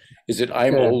 Rich. Is that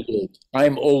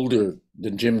I'm older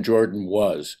than Jim Jordan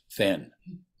was then.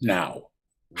 Now,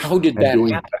 how did that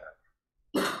happen?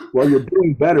 Well, you're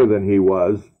doing better than he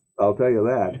was. I'll tell you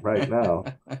that right now.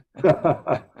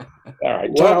 All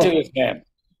right, talk to this man.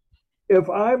 If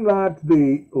I'm not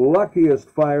the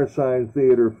luckiest Firesign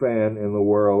Theater fan in the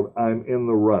world, I'm in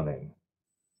the running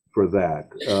for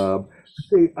that.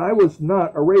 See, I was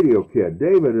not a radio kid.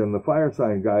 David and the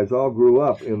Firesign guys all grew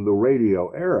up in the radio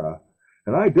era,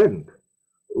 and I didn't.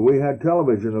 We had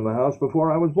television in the house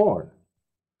before I was born,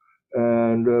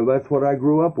 and that's what I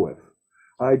grew up with.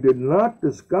 I did not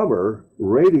discover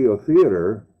radio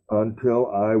theater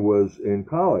until I was in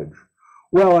college.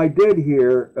 Well, I did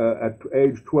hear, at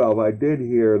age 12, I did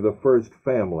hear The First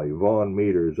Family, Vaughn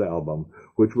Meader's album,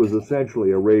 which was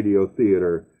essentially a radio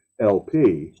theater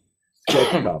LP,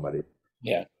 sketch comedy.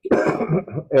 Yeah.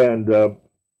 And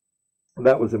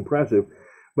that was impressive,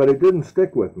 but it didn't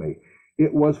stick with me.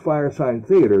 It was Firesign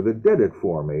Theater that did it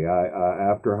for me.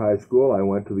 After high school, I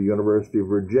went to the University of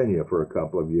Virginia for a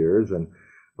couple of years, and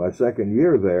my second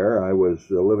year there, I was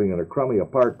living in a crummy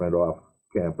apartment off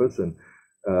campus, and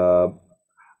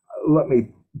let me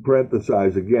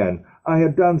parenthesize again. I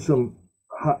had done some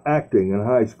acting in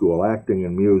high school, acting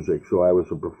and music, so I was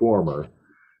a performer,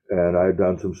 and I had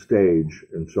done some stage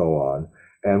and so on.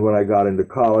 And when I got into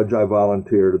college, I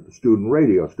volunteered at the student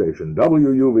radio station,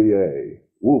 WUVA,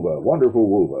 WUVA, wonderful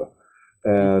WUVA,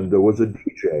 and was a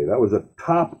DJ. That was a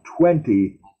top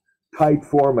 20 tight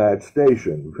format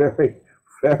station, very,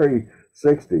 very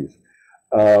 60s.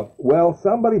 Well,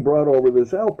 somebody brought over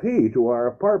this LP to our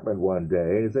apartment one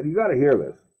day and said, you got to hear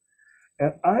this.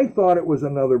 And I thought it was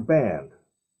another band.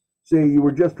 See, you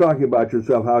were just talking about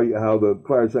yourself, how the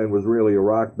Firesign was really a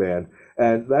rock band.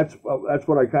 And that's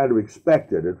what I kind of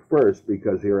expected at first,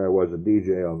 because here I was a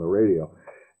DJ on the radio.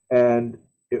 And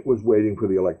it was Waiting for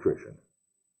the Electrician.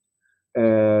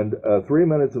 And 3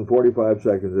 minutes and 45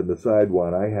 seconds into side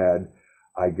one, I had,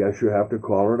 I guess you have to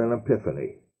call it an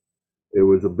epiphany. It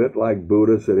was a bit like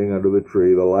Buddha sitting under the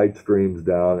tree. The light streams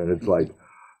down, and it's like,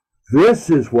 this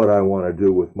is what I want to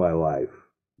do with my life.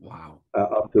 Wow.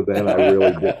 Up to then, I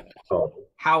really didn't know.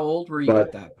 How old were you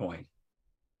at that point?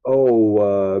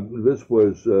 Oh, this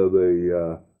was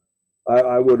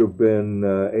I would have been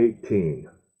 18.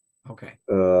 Okay.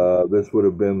 This would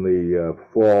have been the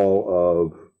fall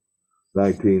of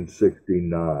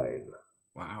 1969.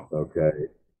 Wow. Okay.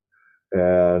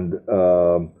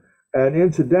 And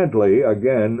incidentally,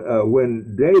 again,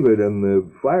 when David and the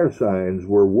Firesigns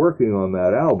were working on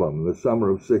that album, the summer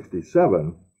of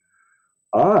 '67,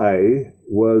 I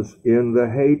was in the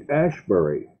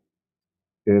Haight-Ashbury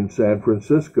in San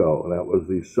Francisco. That was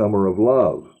the Summer of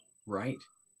Love. Right.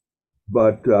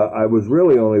 But I was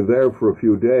really only there for a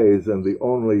few days, and the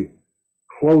only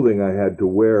clothing I had to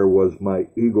wear was my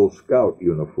Eagle Scout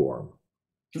uniform.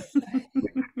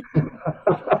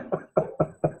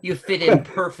 You fit in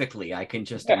perfectly, I can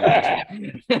just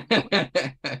imagine. I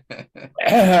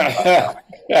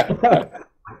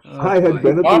had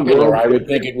been at popular. the World. I would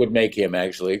think it would make him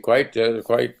actually quite the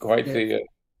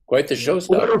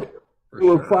showstopper. There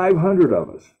were 500 of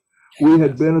us. We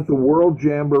had been at the World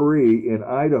Jamboree in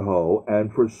Idaho,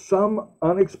 and for some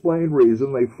unexplained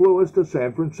reason, they flew us to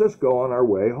San Francisco on our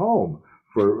way home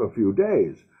for a few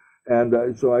days.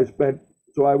 And so I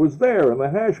was there in the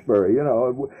Hashbury, you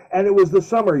know, and it was the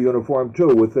summer uniform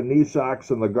too, with the knee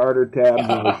socks and the garter tabs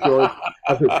and the shorts,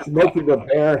 and the Smokey the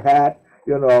Bear hat,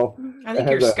 you know. I think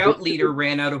your scout leader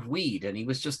ran out of weed, and he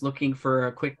was just looking for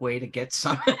a quick way to get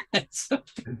some.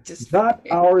 Not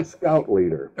our scout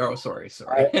leader. Oh, sorry.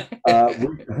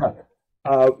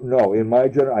 No, in my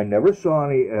I never saw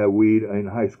any weed in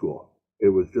high school. It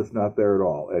was just not there at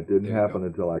all. It didn't happen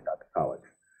until I got to college.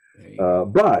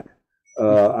 But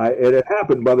it had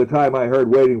happened by the time I heard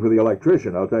 "Waiting for the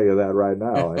Electrician." I'll tell you that right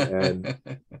now. And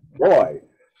boy,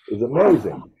 it was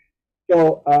amazing.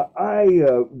 So I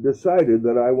decided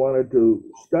that I wanted to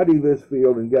study this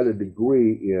field and get a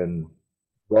degree in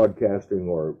broadcasting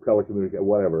or telecommunication,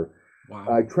 whatever. Wow.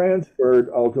 I transferred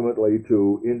ultimately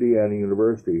to Indiana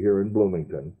University here in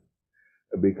Bloomington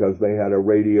because they had a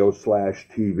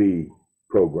radio/TV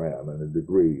program and a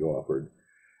degree offered.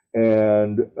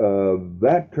 And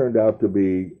that turned out to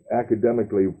be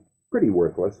academically pretty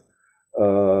worthless.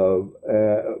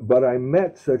 But I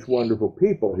met such wonderful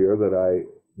people here that I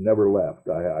never left.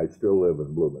 I still live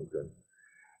in Bloomington.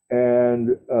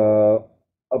 And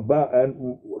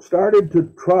started to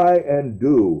try and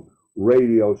do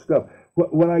radio stuff.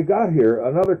 When I got here,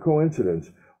 another coincidence,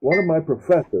 one of my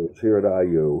professors here at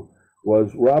IU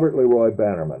was Robert Leroy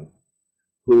Bannerman,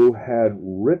 who had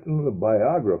written the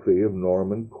biography of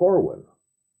Norman Corwin.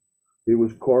 He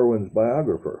was Corwin's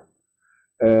biographer.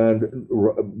 And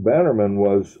Bannerman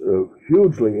was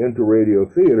hugely into radio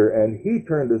theater, and he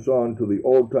turned us on to the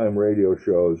old-time radio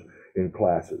shows in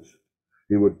classes.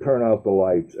 He would turn out the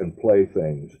lights and play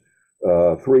things.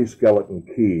 Three Skeleton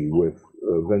Key with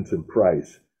Vincent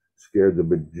Price scared the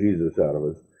bejesus out of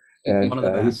us. And one of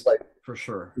the best, for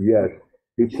sure. Yes,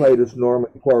 he played us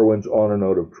Norman Corwin's On a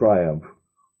Note of Triumph,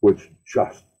 which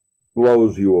just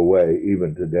blows you away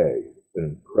even today. An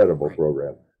incredible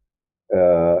program.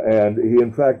 And he,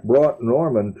 in fact, brought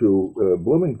Norman to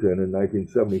Bloomington in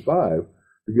 1975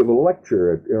 to give a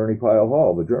lecture at Ernie Pyle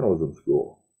Hall, the journalism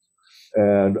school.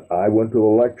 And I went to the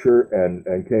lecture and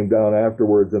came down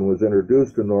afterwards and was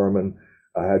introduced to Norman.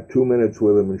 I had 2 minutes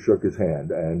with him and shook his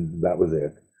hand, and that was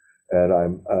it. And I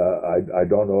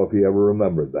don't know if he ever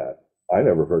remembered that. I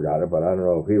never forgot it, but I don't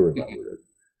know if he remembered it.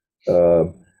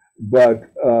 But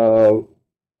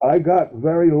I got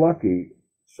very lucky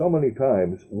so many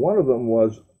times. One of them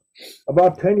was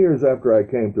about 10 years after I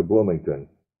came to Bloomington.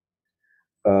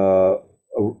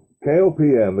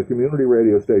 KOPM, the community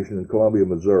radio station in Columbia,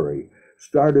 Missouri,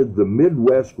 started the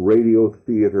Midwest Radio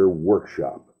Theater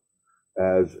Workshop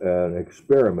as an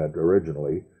experiment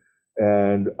originally.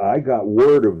 And I got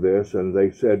word of this, and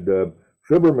they said,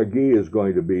 Fibber McGee is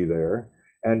going to be there,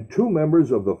 and 2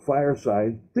 members of the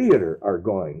Firesign Theater are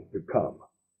going to come.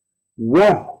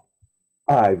 Well,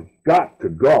 I've got to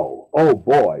go. Oh,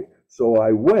 boy. So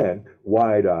I went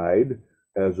wide-eyed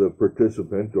as a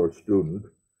participant or student,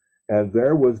 and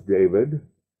there was David,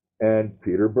 and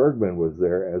Peter Bergman was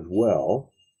there as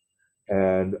well.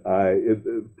 And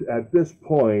at this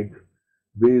point,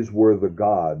 these were the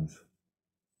gods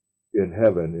in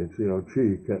heaven. It's,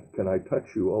 gee, can I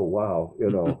touch you? Oh, wow.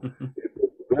 It was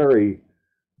very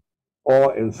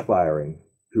awe-inspiring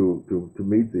to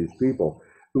meet these people.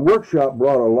 The workshop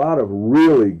brought a lot of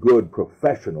really good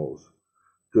professionals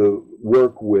to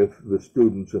work with the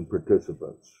students and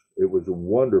participants. It was a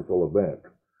wonderful event.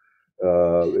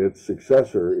 Its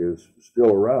successor is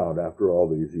still around after all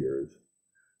these years.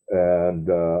 And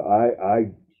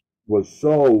I was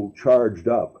so charged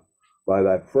up by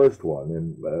that first one.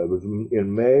 And it was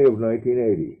in May of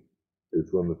 1980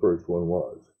 is when the first one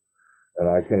was. And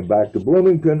I came back to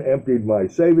Bloomington, emptied my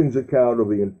savings account of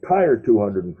the entire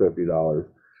 $250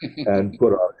 and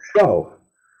put on a show,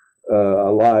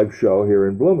 a live show here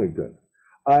in Bloomington.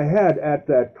 I had at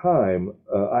that time,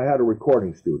 I had a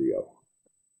recording studio.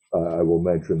 I will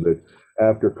mention that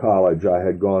after college, I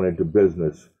had gone into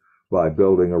business by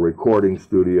building a recording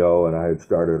studio, and I had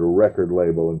started a record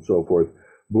label and so forth.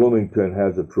 Bloomington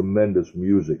has a tremendous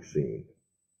music scene.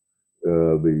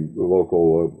 The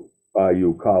local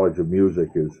IU College of Music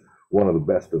is one of the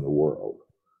best in the world.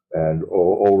 And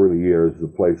over the years, the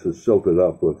place has silted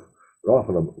up with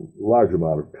often a large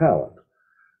amount of talent.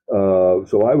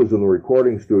 So I was in the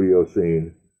recording studio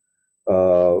scene,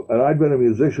 and I'd been a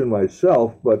musician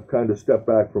myself, but kind of stepped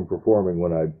back from performing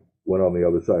when I went on the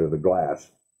other side of the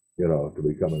glass, to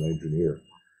become an engineer.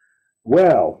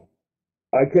 Well,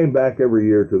 I came back every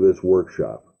year to this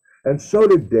workshop, and so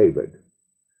did David.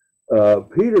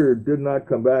 Peter did not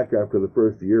come back after the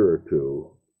first year or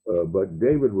two, but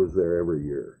David was there every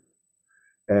year.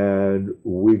 And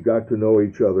we got to know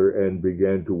each other and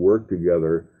began to work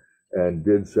together and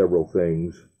did several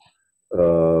things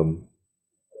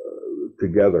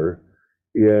together.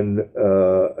 And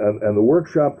the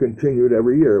workshop continued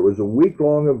every year. It was a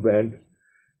week-long event,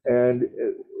 and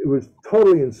it was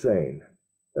totally insane.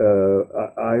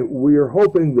 We are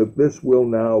hoping that this will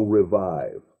now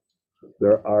revive.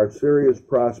 There are serious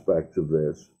prospects of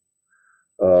this.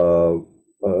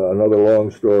 Another long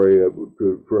story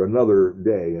for another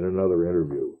day in another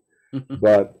interview.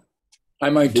 But I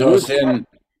might toss in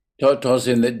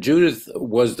that Judith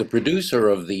was the producer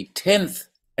of the 10th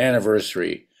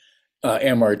anniversary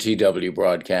MRTW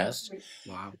broadcast.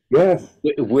 Wow. Yes.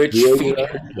 Which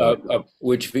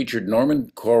featured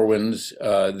Norman Corwin's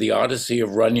The Odyssey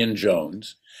of Runyon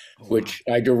Jones, which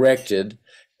I directed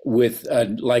with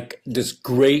like this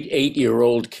great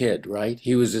 8-year-old kid, right?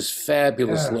 He was this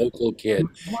fabulous local kid.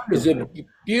 It's a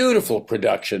beautiful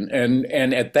production.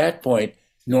 And at that point,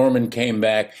 Norman came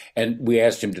back and we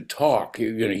asked him to talk.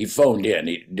 He phoned in,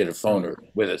 he did a phoner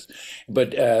with us.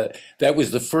 But that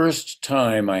was the first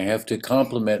time, I have to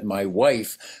compliment my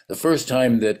wife, the first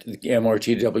time that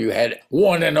MRTW had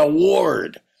won an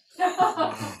award.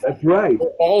 That's right.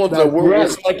 All of the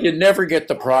awards, it's like you never get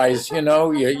the prize, you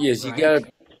got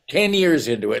 10 years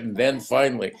into it, and then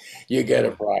finally you get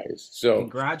a prize. So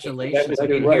congratulations. I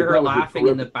can hear her laughing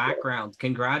in the background.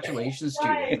 Congratulations,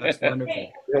 Judith. That's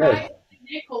wonderful. Yes.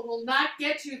 Nickel will not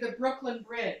get you the Brooklyn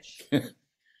Bridge.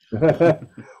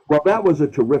 Well, that was a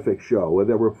terrific show.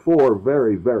 There were 4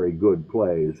 very, very good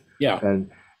plays. Yeah. And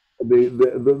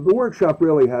the workshop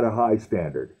really had a high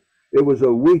standard. It was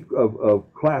a week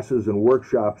of classes and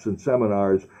workshops and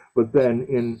seminars, but then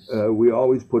we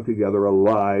always put together a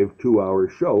live 2-hour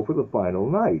show for the final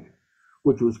night,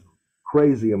 which was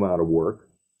crazy amount of work.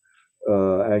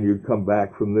 And you'd come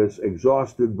back from this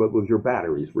exhausted, but with your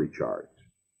batteries recharged.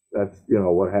 That's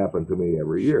what happened to me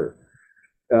every year.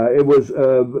 It was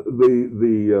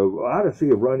the Odyssey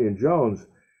of Runyon Jones.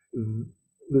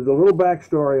 There's a little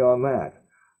backstory on that.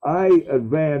 I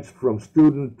advanced from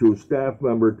student to staff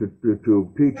member to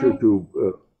teacher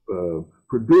to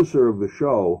producer of the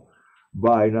show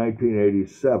by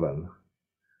 1987.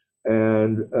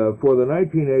 And for the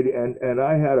 1980, and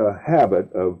I had a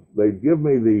habit of, they'd give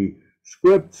me the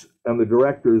scripts and the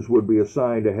directors would be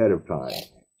assigned ahead of time.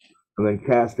 And then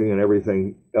casting and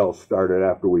everything else started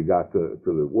after we got to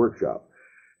the workshop.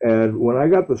 And when I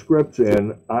got the scripts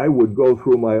in, I would go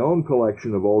through my own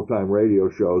collection of old-time radio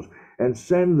shows and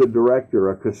send the director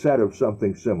a cassette of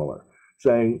something similar,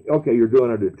 saying, okay, you're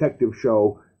doing a detective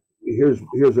show. Here's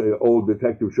an old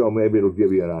detective show. Maybe it'll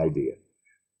give you an idea.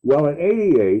 Well, in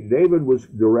 '88, David was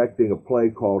directing a play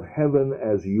called Heaven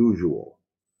as Usual.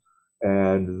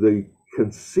 And the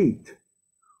conceit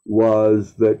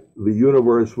was that the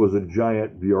universe was a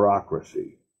giant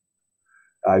bureaucracy.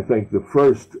 I think the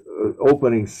first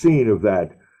opening scene of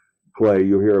that play,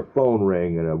 you hear a phone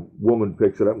ring and a woman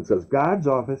picks it up and says, God's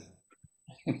office.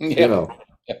 Yeah.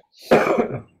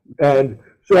 And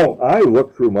so I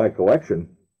looked through my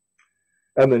collection,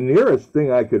 and the nearest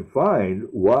thing I could find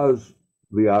was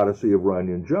The Odyssey of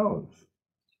Runyon Jones.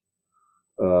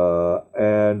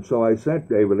 And so I sent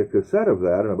David a cassette of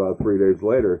that, and about 3 days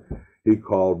later, he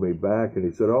called me back and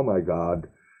he said, oh my God,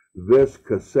 this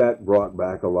cassette brought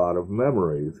back a lot of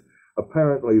memories.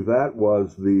 Apparently that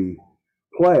was the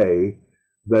play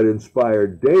that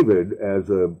inspired David as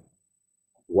a,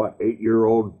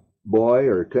 8-year-old boy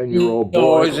or 10-year-old boy?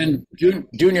 No, I was in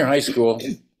junior high school.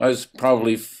 I was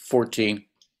probably 14.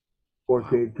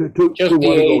 14. Just the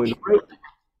age.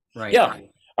 Right. Yeah.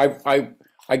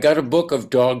 I got a book of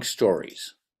dog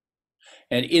stories.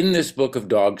 And in this book of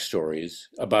dog stories,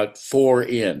 about 4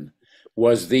 in,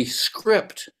 was the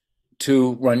script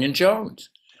to Runyon Jones.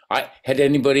 Had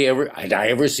I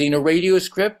ever seen a radio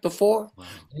script before? Wow.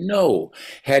 No.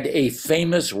 Had a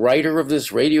famous writer of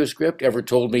this radio script ever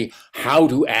told me how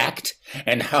to act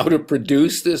and how to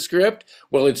produce the script?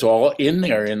 Well, it's all in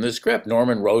there in the script.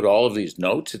 Norman wrote all of these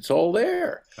notes. It's all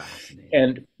there. Fascinating.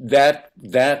 And that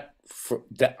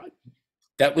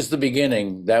was the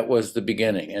beginning. That was the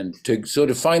beginning. And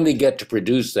to finally get to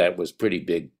produce that was pretty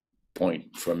big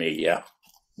point for me. Yeah.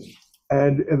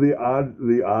 And the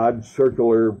odd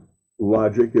circular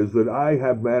logic is that I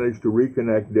have managed to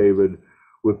reconnect David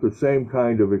with the same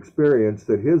kind of experience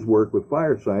that his work with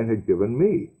Firesign had given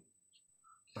me.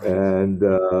 And,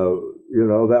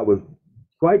 that was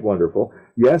quite wonderful.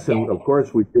 Yes, and of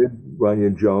course we did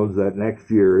Runyon Jones that next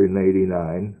year in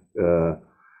 '89.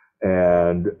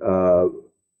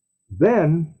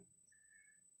 Then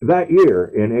that year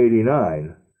in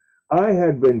 '89, I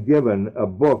had been given a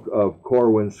book of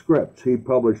Corwin's scripts. He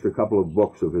published a couple of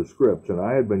books of his scripts, and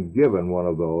I had been given one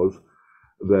of those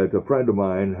that a friend of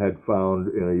mine had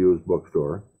found in a used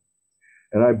bookstore.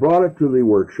 And I brought it to the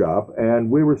workshop, and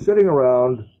we were sitting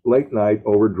around late night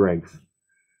over drinks.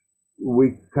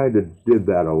 We kind of did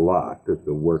that a lot at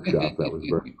the workshop. That was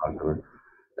very popular.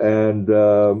 And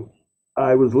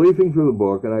I was leafing through the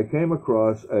book, and I came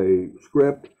across a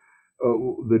script,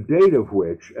 the date of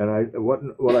which, and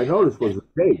what I noticed was the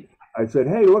date. I said,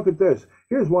 hey, look at this.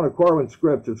 Here's one of Corwin's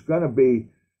scripts. It's going to be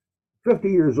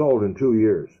 50 years old in 2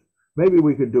 years. Maybe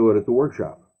we could do it at the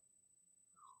workshop.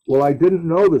 Well, I didn't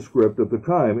know the script at the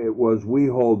time. It was We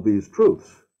Hold These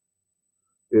Truths.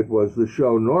 It was the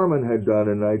show Norman had done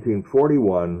in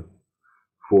 1941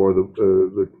 for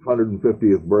the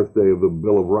 150th birthday of the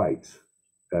Bill of Rights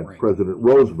at President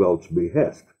Roosevelt's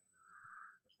behest.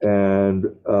 And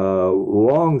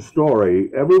long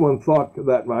story, everyone thought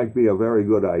that might be a very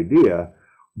good idea,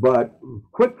 but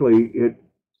quickly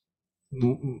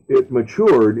it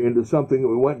matured into something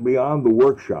that went beyond the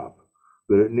workshop,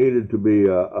 that it needed to be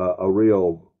a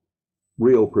real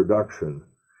production.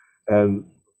 And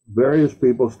various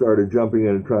people started jumping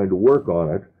in and trying to work on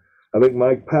it. I think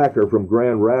Mike Packer from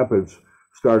Grand Rapids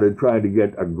started trying to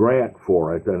get a grant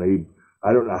for it, and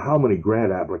I don't know how many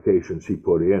grant applications he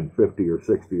put in, 50 or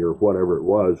 60 or whatever it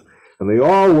was, and they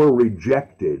all were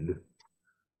rejected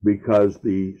because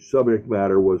the subject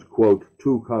matter was, quote,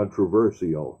 too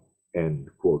controversial, end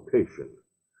quotation.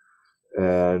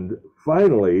 And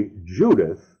finally,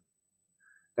 Judith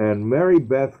and Mary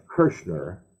Beth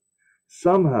Kirshner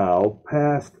somehow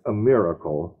passed a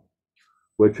miracle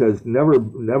which has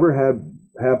never had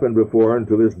happened before, and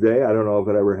to this day, I don't know if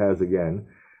it ever has again.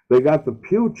 They got the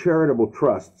Pew Charitable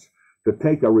Trusts to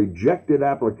take a rejected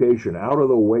application out of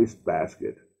the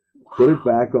wastebasket, put it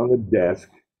back on the desk,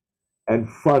 and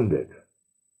fund it.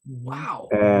 Wow.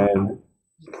 And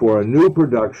for a new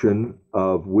production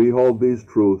of We Hold These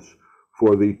Truths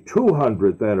for the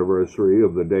 200th anniversary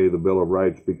of the day the Bill of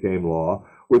Rights became law,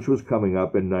 which was coming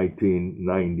up in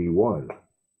 1991.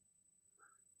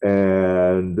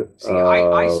 And see,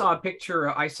 I saw a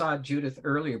picture. I saw Judith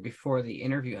earlier before the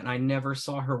interview, and I never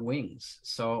saw her wings.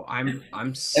 So I'm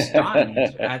stunned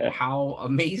at how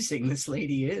amazing this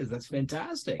lady is. That's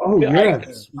fantastic. Oh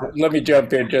yes. Let me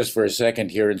jump in just for a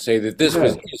second here and say that this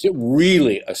was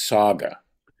really a saga.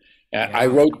 Yeah. I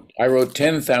wrote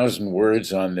 10,000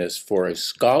 words on this for a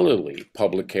scholarly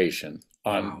publication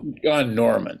on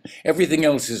Norman. Everything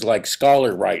else is like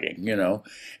scholar writing,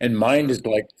 and mine is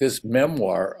like this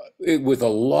memoir with a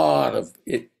lot of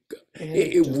it.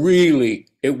 It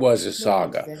was a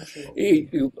saga.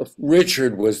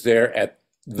 Richard was there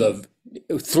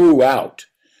throughout,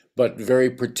 but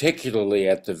very particularly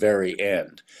at the very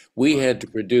end. We had to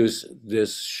produce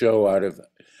this show out of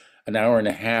an hour and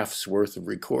a half's worth of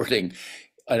recording,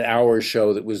 an hour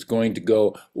show that was going to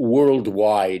go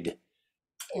worldwide.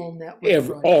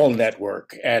 All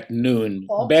network at noon.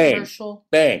 All bang, commercial,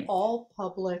 bang. All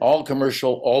public. All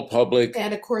commercial, all public.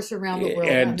 And of course around the world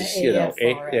and, on the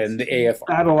AFRS. And the AFRS.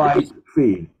 Satellite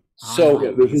feed.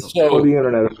 So, this is the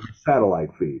internet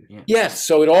satellite feed. Yeah. Yes,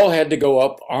 so it all had to go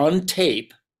up on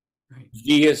tape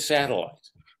via satellite.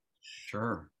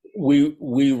 Sure. We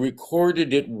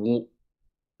recorded it,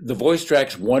 the voice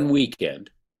tracks, one weekend,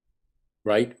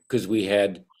 right? Because we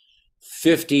had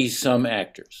 50 some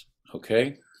actors.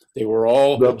 Okay, they were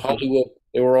all Hollywood.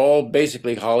 They were all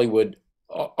basically Hollywood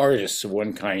artists of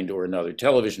one kind or another,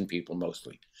 television people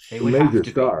mostly. They would major have to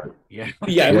stars. Yeah,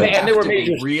 and they were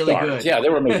major really stars. good. Yeah, they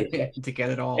were major stars. To get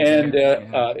it all. And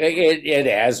Ed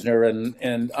Asner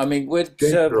and I mean with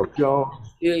James Earl Jones.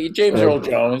 James Earl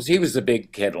Jones. He was the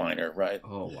big headliner, right?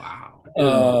 Oh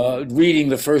wow. Reading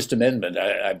the First Amendment,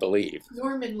 I believe.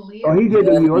 Norman Lear. Oh, he did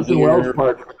the Orson Welles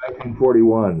part from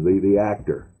 1941. The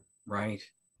actor. Right.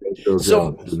 So,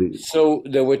 Jones. so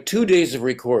there were 2 days of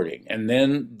recording, and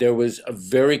then there was a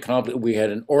very complicated. We had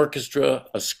an orchestra,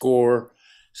 a score,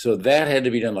 so that had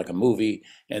to be done like a movie,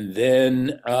 and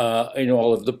then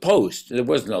all of the post. It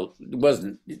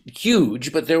wasn't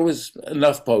huge, but there was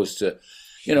enough post to,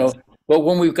 you know. But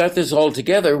when we got this all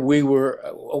together, we were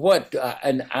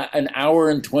an hour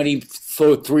and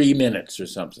 23 minutes or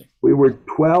something. We were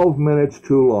 12 minutes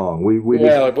too long.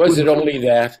 Was it only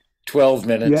that 12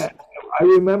 minutes? Yeah, I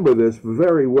remember this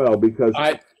very well because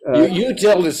you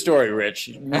tell the story,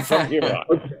 Rich, from here on.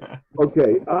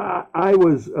 Okay, I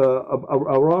was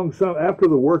around after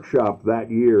the workshop that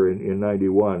year in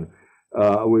 '91.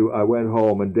 I went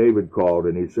home and David called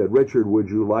and he said, "Richard, would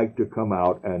you like to come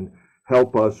out and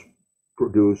help us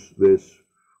produce this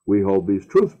We Hold These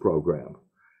Truths program?"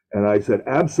 And I said,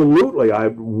 "Absolutely,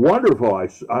 wonderful.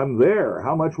 I'm there.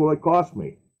 How much will it cost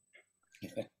me?"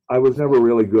 I was never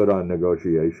really good on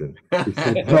negotiation. He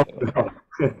said,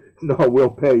 no, we'll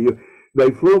pay you.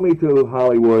 They flew me to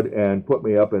Hollywood and put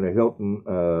me up in a Hilton,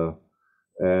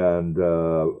 and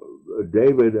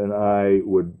David and I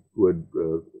would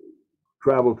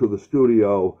travel to the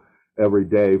studio every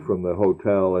day from the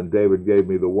hotel, and David gave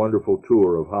me the wonderful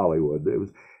tour of Hollywood.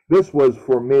 This was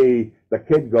for me, the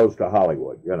kid goes to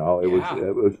Hollywood. It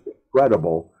was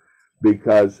incredible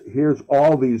because here's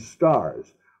all these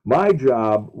stars. My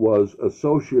job was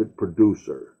associate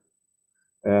producer,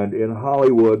 and in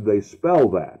Hollywood they spell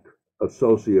that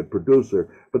associate producer,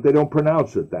 but they don't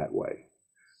pronounce it that way.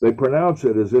 They pronounce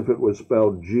it as if it was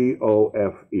spelled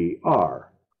Goffer,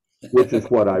 which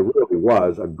is what I really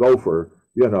was, a gopher.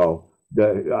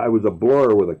 I was a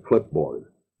blur with a clipboard.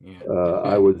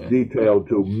 I was detailed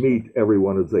to meet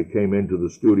everyone as they came into the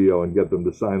studio and get them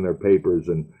to sign their papers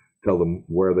and tell them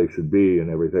where they should be and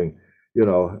everything.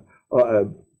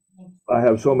 I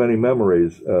have so many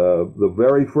memories. The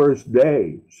very first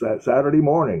day, Saturday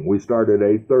morning, we started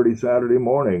 8:30 Saturday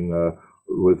morning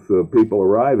with people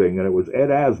arriving, and it was Ed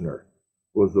Asner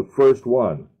was the first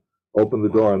one. Opened the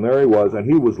door, and there he was, and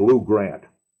he was Lou Grant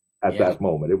at that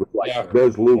moment. It was like,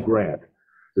 there's Lou Grant,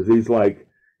 because he's like,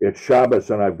 it's Shabbos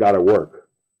and I've got to work,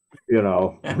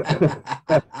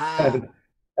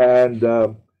 and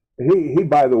he,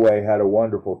 by the way, had a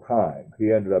wonderful time.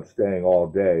 He ended up staying all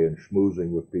day and schmoozing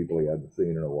with people he hadn't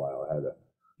seen in a while.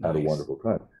 Had a wonderful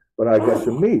time. But I got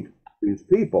to meet these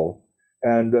people,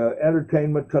 and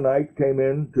Entertainment Tonight came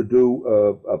in to do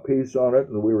a piece on it,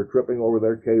 and we were tripping over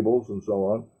their cables and so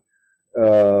on.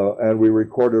 And we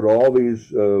recorded all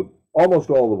these, almost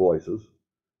all the voices.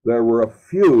 There were a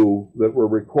few that were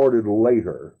recorded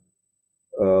later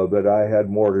that I had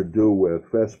more to do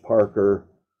with. Fess Parker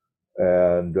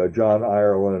and John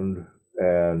Ireland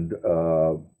and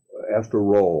Esther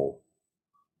Roll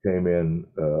came in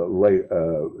late.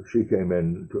 She came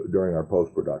in during our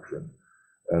post-production,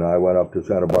 and I went up to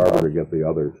Santa Barbara to get the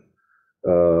others.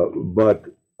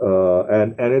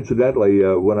 And incidentally,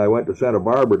 when I went to Santa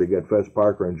Barbara to get Fess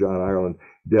Parker and John Ireland,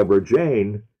 Deborah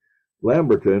Jane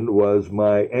Lamberton was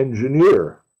my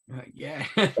engineer.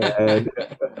 and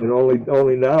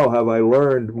only now have I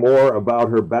learned more about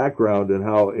her background and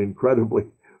how incredibly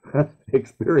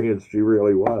experienced she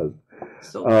really was.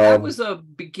 So that was a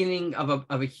beginning of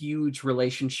a huge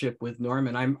relationship with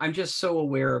Norman. I'm just so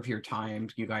aware of your time.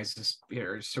 You guys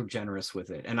are so generous with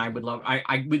it, and I would love.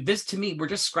 I with this, to me, we're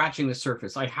just scratching the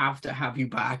surface. I have to have you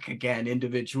back again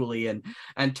individually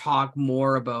and talk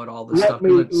more about all the stuff.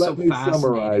 Let me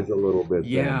summarize a little bit.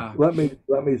 Yeah. Then.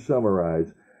 Let me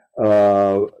summarize.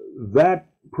 That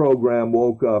program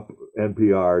woke up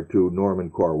NPR to Norman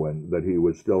Corwin, that he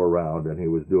was still around and he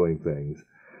was doing things.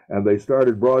 And they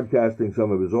started broadcasting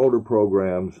some of his older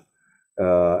programs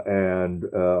and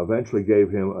eventually gave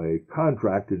him a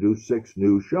contract to do 6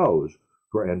 new shows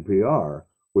for NPR,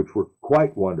 which were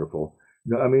quite wonderful.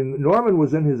 I mean, Norman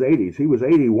was in his 80s. He was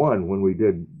 81 when we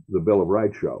did the Bill of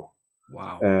Rights show.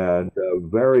 Wow. And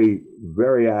very,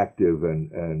 very active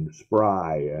and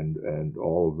spry and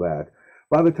all of that.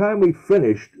 By the time we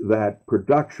finished that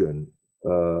production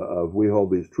of We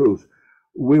Hold These Truths,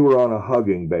 we were on a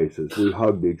hugging basis. We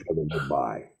hugged each other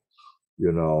goodbye.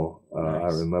 Nice. I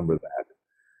remember that.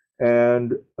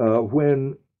 And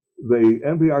when the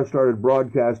NPR started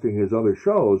broadcasting his other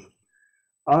shows,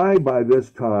 I, by this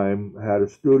time, had a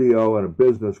studio and a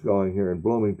business going here in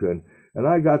Bloomington, and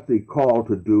I got the call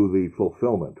to do the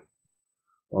fulfillment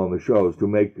on the shows, to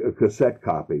make cassette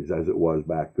copies, as it was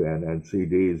back then, and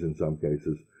CDs in some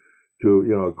cases,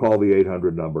 to, call the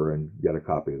 800 number and get a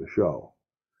copy of the show.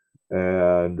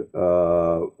 And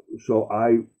so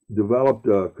I developed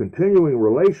a continuing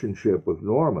relationship with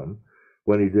Norman.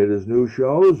 When he did his new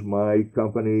shows, my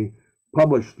company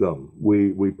published them.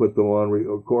 We put them on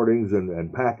recordings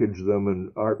and packaged them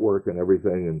and artwork and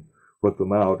everything and put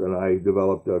them out. And I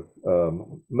developed a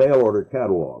mail order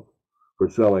catalog for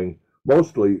selling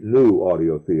mostly new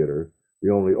audio theater.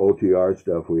 The only OTR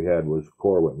stuff we had was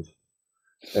Corwin's.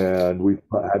 And we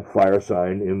had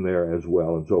Firesign in there as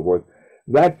well and so forth.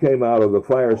 That came out of the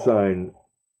Firesign,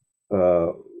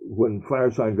 when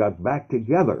Firesign got back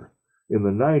together in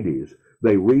the 90s,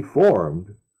 they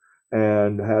reformed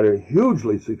and had a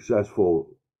hugely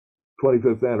successful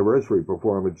 25th anniversary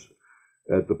performance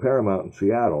at the Paramount in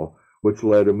Seattle, which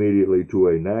led immediately to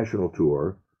a national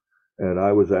tour. And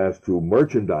I was asked to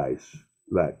merchandise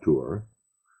that tour.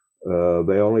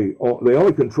 They only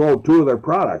controlled 2 of their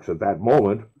products at that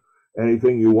moment: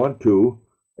 anything you want to,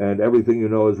 and everything you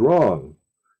know is wrong.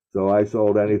 So I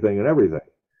sold anything and everything.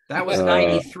 That was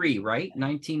 93, right?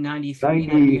 1993.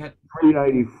 93,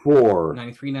 94.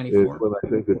 93, Is 94. when I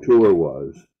think the tour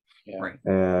was. Yeah. Right.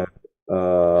 And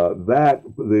that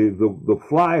the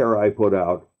flyer I put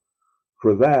out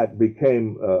for that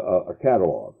became a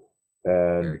catalog.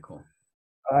 And Very cool.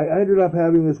 I ended up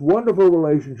having this wonderful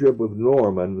relationship with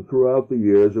Norman throughout the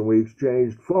years, and we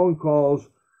exchanged phone calls.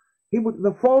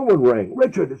 The phone would ring.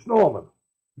 "Richard, it's Norman."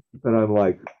 And I'm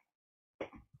like,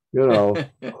 who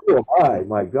am I?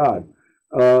 My God.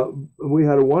 We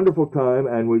had a wonderful time,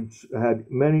 and we had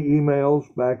many emails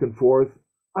back and forth.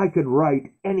 I could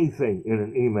write anything in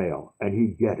an email, and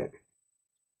he'd get it.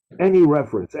 Any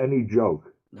reference, any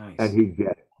joke, Nice. and he'd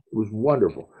get it. It was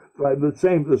wonderful. So the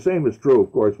same is true,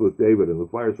 of course, with David and the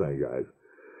Firesign guys.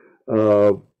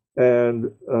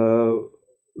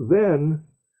 Then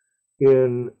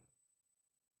in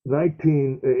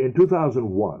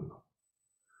 2001,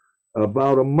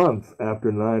 about a month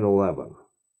after 9/11,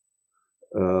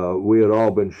 we had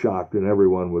all been shocked, and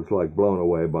everyone was like blown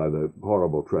away by the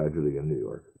horrible tragedy in New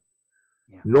York.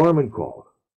 Yeah. Norman called,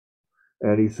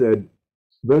 and he said,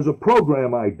 "There's a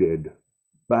program I did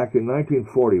back in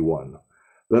 1941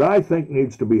 that I think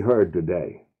needs to be heard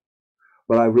today.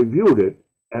 But I reviewed it,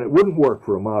 and it wouldn't work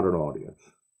for a modern audience.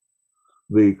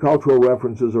 The cultural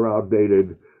references are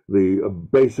outdated. The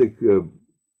basic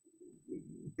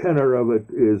tenor of it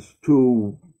is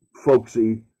too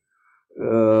folksy.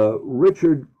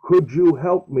 Richard, could you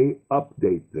help me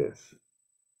update this?"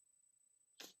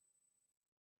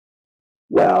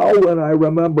 Well, when I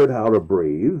remembered how to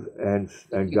breathe and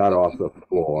got off the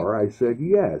floor, I said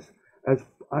yes. As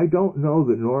I don't know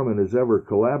that Norman has ever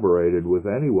collaborated with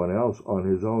anyone else on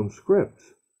his own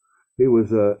scripts. He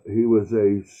was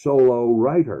a solo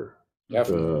writer.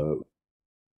 Definitely.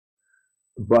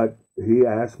 But he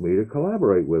asked me to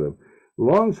collaborate with him.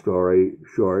 Long story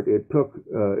short, it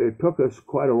took us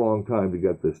quite a long time to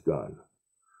get this done.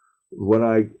 When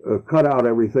I cut out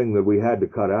everything that we had to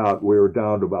cut out, we were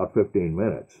down to about 15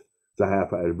 minutes. It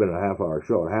had been a half-hour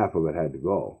show. Half of it had to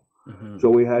go. Mm-hmm. So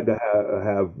we had to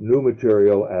have new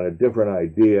material and a different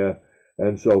idea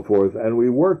and so forth. And we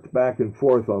worked back and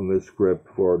forth on this script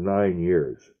for 9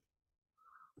 years.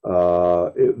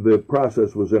 The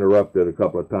process was interrupted a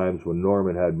couple of times when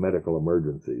Norman had medical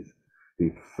emergencies.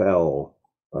 He fell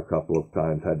a couple of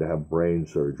times, had to have brain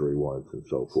surgery once and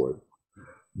so forth.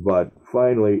 But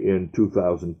finally, in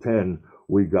 2010,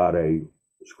 we got a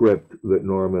script that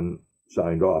Norman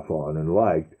signed off on and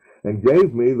liked, and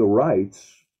gave me the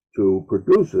rights to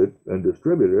produce it and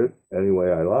distribute it any way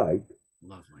I liked.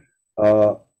 Lovely.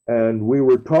 And we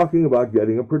were talking about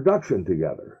getting a production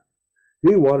together.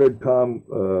 He wanted Tom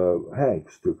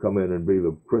Hanks to come in and be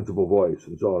the principal voice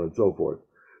and so on and so forth,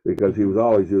 because he was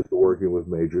always used to working with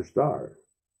major stars.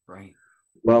 Right.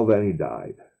 Well, then he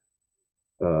died.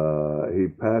 He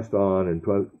passed on in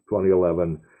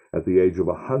 2011 at the age of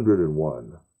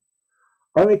 101,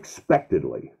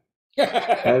 unexpectedly.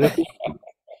 And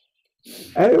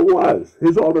it was.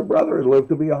 His older brother had lived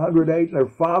to be 108, and their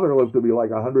father lived to be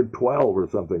like 112 or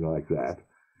something like that.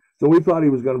 So we thought he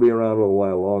was going to be around a little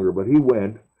while longer, but he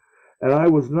went, and I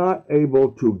was not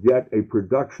able to get a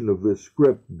production of this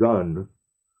script done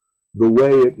the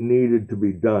way it needed to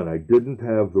be done. I didn't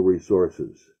have the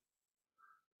resources.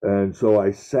 And so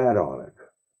I sat on it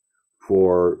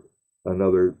for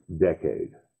another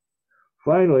decade.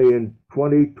 Finally, in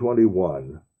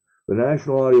 2021, the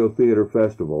National Audio Theater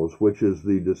Festivals, which is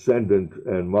the descendant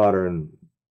and modern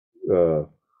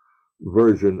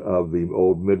version of the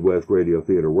old Midwest Radio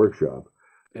Theater Workshop.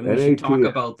 And we should talk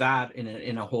about that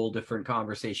in a whole different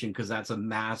conversation, because that's a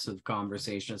massive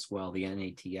conversation as well, the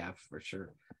NATF, for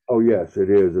sure. Oh, yes, it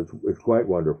is. It's quite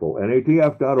wonderful.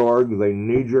 NATF.org, they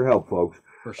need your help, folks.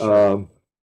 For sure.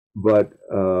 But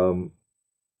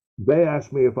they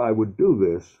asked me if I would do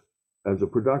this as a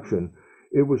production.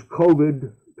 It was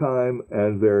COVID time,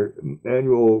 and their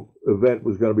annual event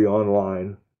was going to be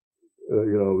online,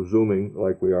 Zooming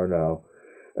like we are now.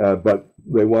 But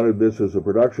they wanted this as a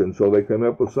production, so they came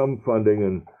up with some funding,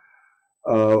 and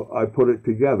I put it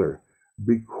together.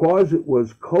 Because it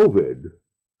was COVID,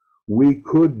 we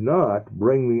could not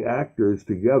bring the actors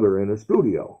together in a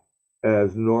studio,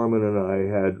 as Norman and I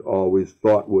had always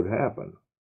thought would happen.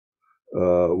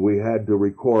 We had to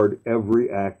record every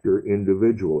actor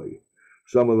individually.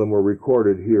 Some of them were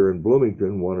recorded here in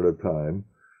Bloomington, one at a time,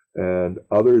 and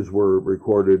others were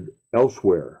recorded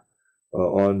elsewhere,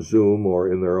 on Zoom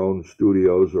or in their own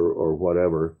studios or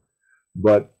whatever.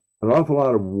 But an awful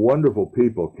lot of wonderful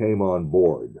people came on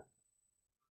board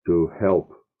to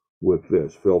help with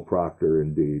this. Phil Proctor,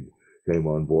 indeed, came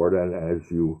on board. And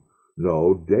as you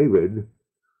know, David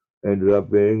ended up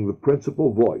being the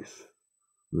principal voice,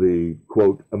 the,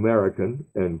 quote, American,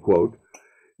 end quote.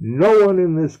 No one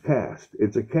in this cast,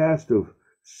 it's a cast of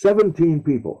 17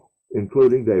 people,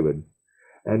 including David,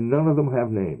 and none of them have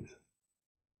names.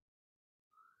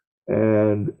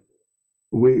 And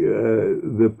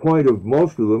the point of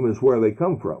most of them is where they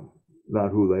come from,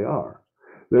 not who they are.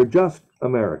 They're just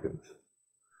Americans.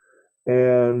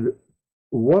 And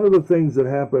one of the things that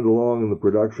happened along in the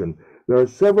production, there are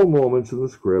several moments in the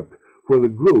script where the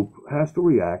group has to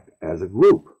react as a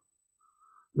group.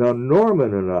 Now,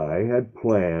 Norman and I had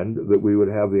planned that we would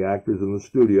have the actors in the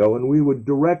studio and we would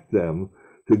direct them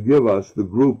to give us the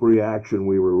group reaction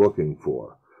we were looking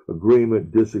for.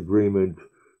 Agreement, disagreement,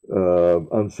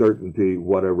 uncertainty,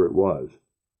 whatever it was.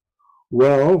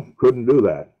 Well, couldn't do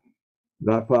that.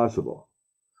 Not possible.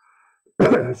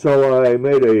 So I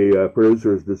made a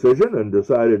producer's decision and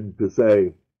decided to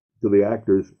say to the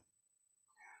actors,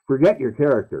 forget your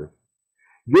character.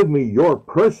 Give me your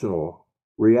personal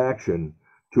reaction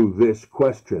to this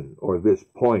question or this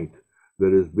point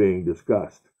that is being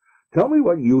discussed. Tell me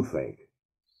what you think.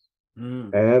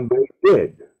 And they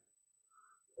did.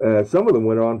 Some of them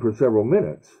went on for several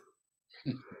minutes.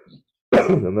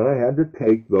 And then I had to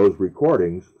take those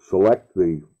recordings, select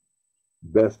the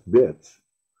best bits,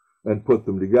 and put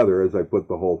them together as I put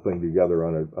the whole thing together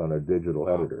on a digital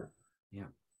editor. Yeah.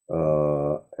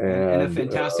 And a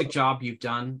fantastic job you've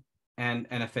done, and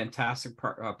a fantastic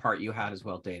part you had as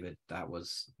well, David. It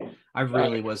was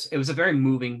a very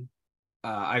moving.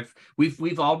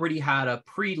 We've already had a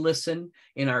pre-listen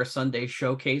in our Sunday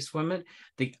showcase women.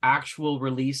 The actual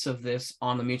release of this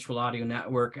on the Mutual Audio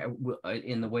Network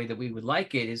in the way that we would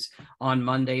like it is on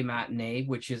Monday matinee,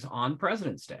 which is on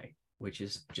President's Day, which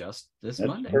is just this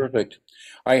Monday. Perfect.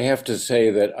 I have to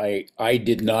say that I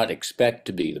did not expect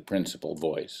to be the principal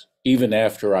voice. Even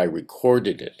after I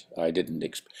recorded it, I didn't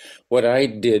expect. What I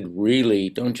did really,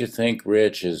 don't you think,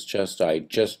 Rich, is I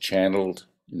just channeled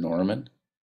Norman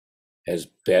as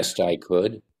best I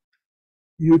could.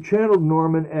 You channeled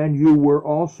Norman, and you were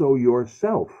also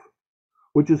yourself,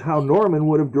 which is how Norman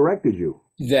would have directed you.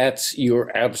 You're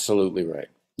absolutely right.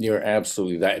 You're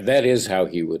absolutely that is how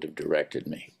he would have directed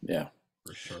me. Yeah.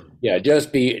 For sure. Yeah,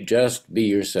 just be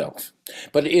yourself.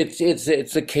 But it's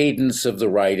the cadence of the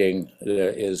writing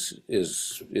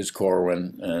is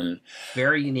Corwin, and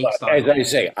very unique style. As I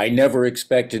say, I never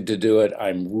expected to do it.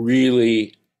 I'm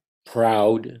really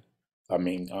proud. I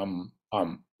mean, I'm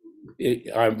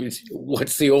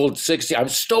what's the old 60? I'm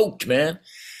stoked, man.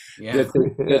 Yeah.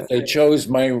 That they chose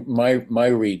my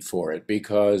read for it,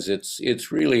 because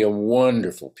it's really a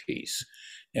wonderful piece,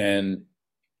 and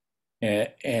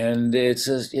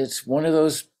it's one of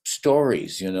those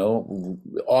stories,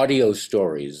 audio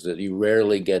stories that you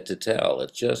rarely get to tell.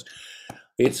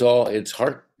 It's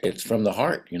from the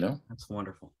heart, That's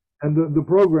wonderful. And the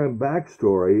program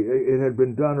backstory, it had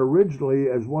been done originally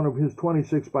as one of his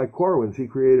 26 by Corwin's. He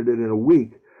created it in a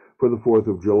week for the 4th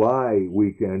of July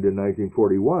weekend in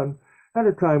 1941, at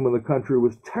a time when the country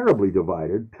was terribly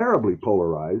divided, terribly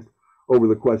polarized over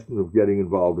the question of getting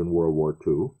involved in World War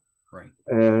II. Right.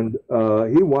 And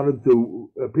he wanted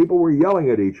to, people were yelling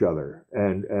at each other,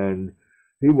 and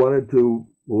he wanted to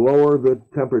lower the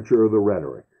temperature of the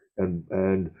rhetoric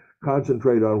and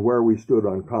concentrate on where we stood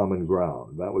on common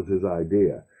ground. That was his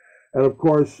idea. And of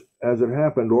course, as it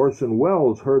happened, Orson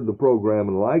Welles heard the program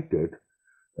and liked it.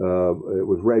 It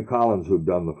was Ray Collins who'd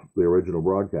done the original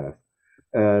broadcast.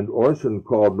 And Orson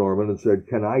called Norman and said,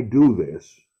 "Can I do this?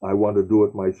 I want to do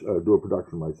a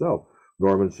production myself."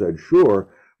 Norman said,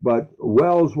 "Sure." But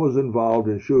Welles was involved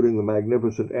in shooting The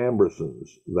Magnificent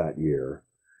Ambersons that year.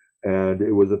 And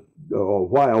it was a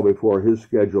while before his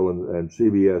schedule and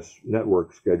CBS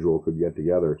network schedule could get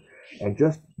together. And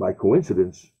just by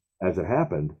coincidence, as it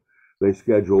happened, they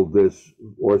scheduled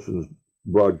Orson's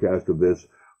broadcast of this,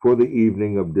 for the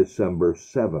evening of December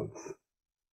 7th.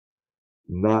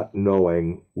 not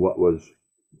knowing what was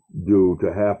due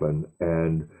to happen.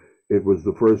 And it was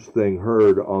the first thing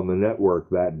heard on the network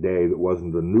that day that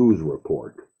wasn't a news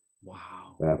report.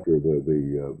 Wow. After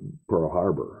the Pearl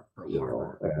Harbor. Pearl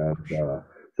Harbor. And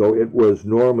so it was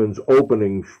Norman's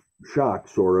opening shot,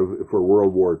 sort of, for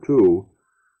World War II.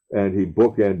 And he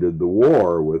bookended the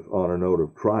war with On a Note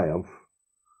of Triumph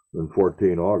on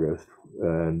 14 August.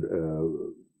 And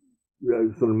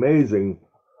it's an amazing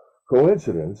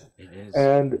coincidence. It is.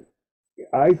 And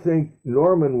I think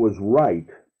Norman was right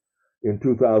in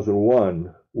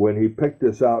 2001 when he picked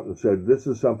this out and said, this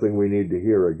is something we need to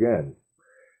hear again.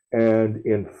 And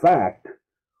in fact,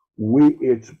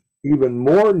 it's even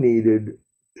more needed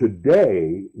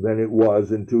today than it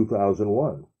was in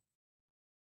 2001.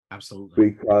 Absolutely.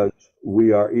 Because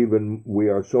we are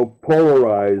so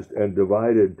polarized and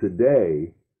divided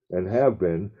today, and have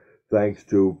been, thanks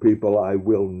to people I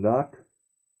will not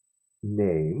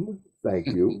name. Thank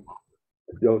you.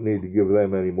 Don't need to give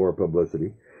them any more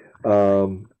publicity.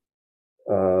 And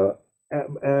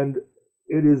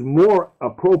it is more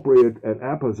appropriate and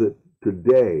apposite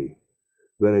today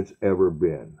than it's ever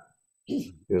been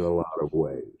in a lot of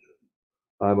ways.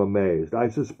 I'm amazed. I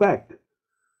suspect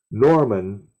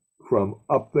Norman from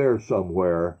up there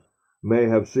somewhere may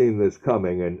have seen this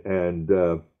coming, and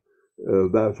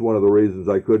that's one of the reasons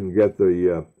I couldn't get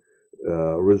the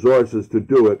resources to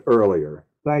do it earlier.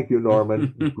 Thank you,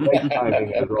 Norman. Great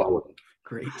timing as always.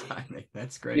 Great timing.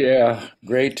 That's great. Yeah,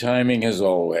 great timing as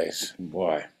always.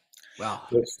 Boy. Wow.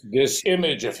 This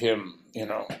image of him,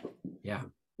 Yeah.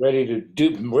 ready to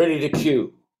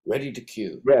cue.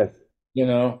 Yes.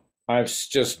 I've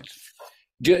just,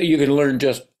 you can learn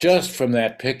just from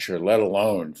that picture, let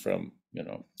alone from,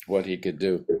 what he could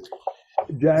do.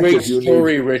 Jack, Great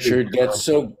story, Richard.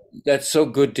 That's so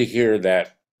good to hear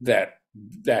that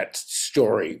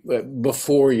story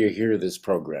before you hear this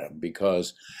program,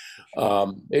 because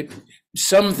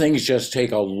some things just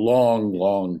take a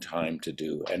long time to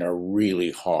do and are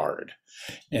really hard,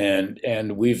 and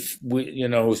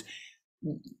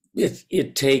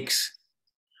it takes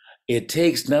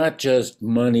not just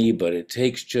money, but it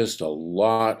takes just a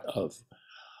lot of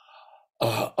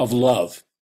love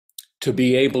to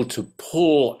be able to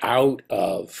pull out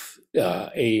of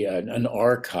an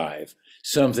archive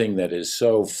something that is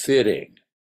so fitting,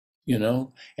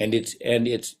 and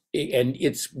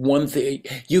it's one thing.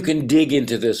 You can dig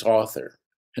into this author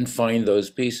and find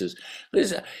those pieces.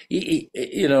 It's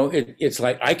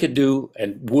like I could do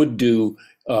and would do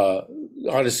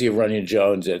Odyssey of Runyon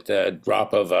Jones at the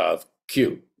drop of a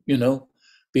Q,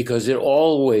 because it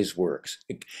always works.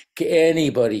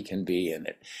 Anybody can be in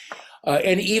it.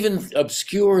 And even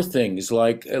obscure things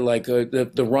like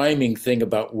the rhyming thing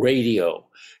about radio,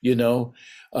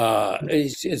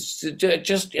 it's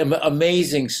just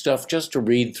amazing stuff just to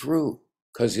read through,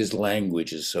 because his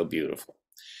language is so beautiful,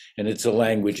 and it's a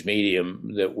language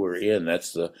medium that we're in.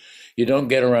 You don't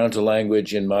get around to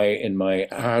language in my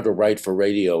How to Write for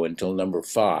Radio until number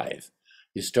 5.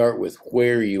 You start with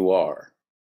where you are,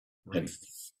 right.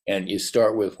 and you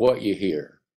start with what you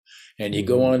hear. And you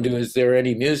go on to, is there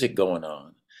any music going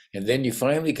on? And then you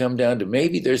finally come down to,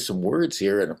 maybe there's some words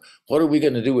here, and what are we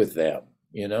going to do with them?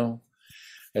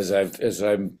 As I've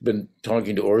been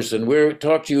talking to Orson, we'll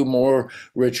talk to you more,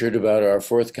 Richard, about our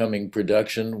forthcoming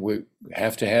production. We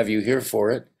have to have you here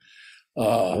for it.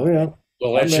 We'll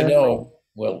let you know.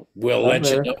 We'll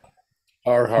let you know.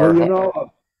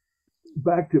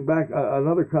 Back to back,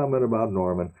 another comment about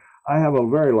Norman. I have a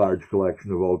very large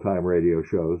collection of old-time radio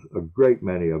shows, a great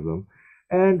many of them,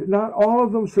 and not all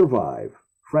of them survive.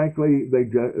 Frankly, they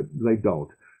don't.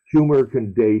 Humor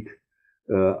can date,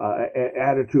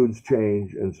 attitudes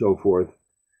change, and so forth.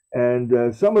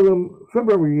 And some of them,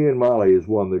 Fibber McGee and Molly is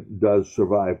one that does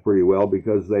survive pretty well,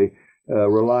 because they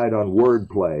relied on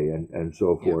wordplay and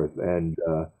so forth, and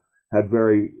had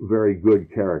very, very good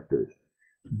characters.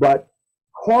 But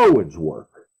Corwin's work,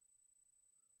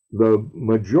 the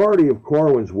majority of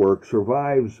Corwin's work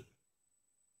survives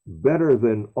better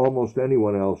than almost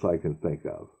anyone else I can think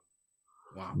of.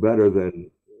 Wow. Better than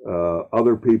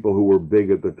other people who were big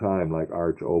at the time, like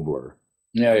Arch Oboler.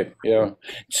 Yeah.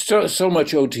 So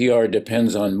much OTR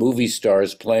depends on movie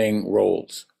stars playing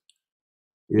roles.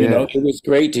 Yes. It was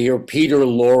great to hear Peter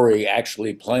Lorre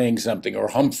actually playing something, or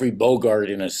Humphrey Bogart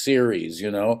in a series,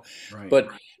 Right. But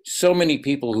so many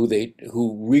people who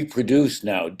reproduce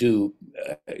now do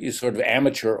sort of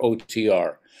amateur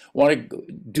OTR, want to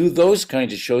do those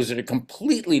kinds of shows that are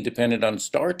completely dependent on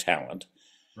star talent,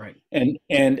 Right. and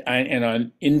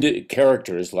on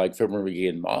characters like Fibber McGee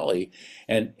and Molly,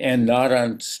 and not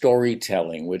on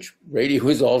storytelling, which radio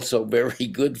is also very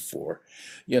good for,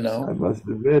 you I know. must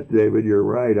admit, David, you're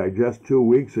right. I just 2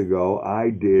 weeks ago, I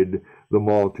did the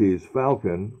Maltese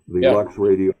Falcon, the Yeah. Lux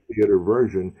Radio Theater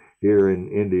version here in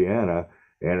Indiana.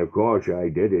 And of course, I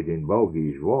did it in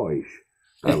Bogey's voice.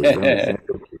 I was going to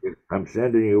I'm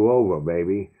sending you over,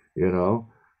 baby, you know.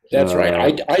 That's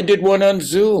right. I did one on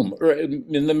Zoom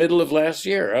in the middle of last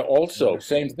year. Also,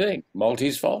 same thing,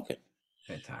 Maltese Falcon.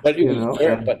 Fantastic. But it was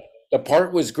but the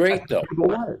part was great though. People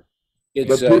wanted.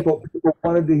 It's But people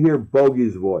wanted to hear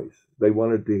Bogey's voice. They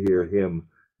wanted to hear him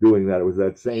doing that. It was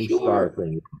that same star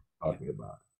thing you were talking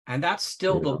about. And that's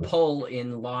still the pull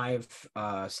in live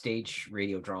stage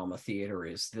radio drama theater,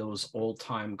 is those old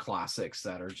time classics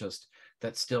that are just,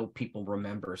 that still people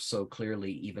remember so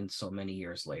clearly, even so many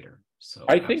years later. So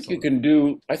I think you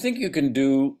can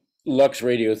do Lux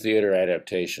Radio Theater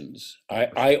adaptations.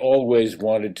 I always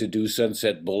wanted to do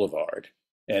Sunset Boulevard,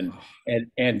 and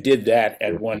did that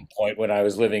at one point when I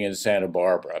was living in Santa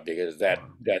Barbara, because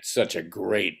that's such a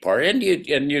great part. And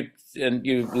you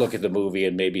look at the movie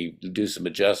and maybe do some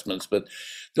adjustments, but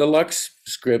the Lux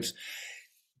scripts,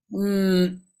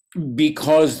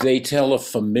 because they tell a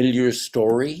familiar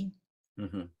story,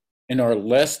 and are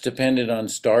less dependent on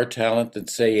star talent than,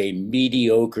 say, a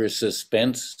mediocre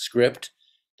suspense script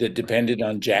that depended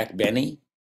on Jack Benny,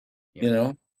 you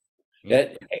know.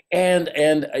 That, and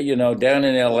you know, down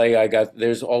in LA,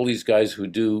 there's all these guys who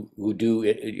do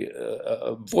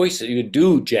voice, you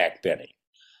do Jack Benny,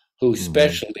 who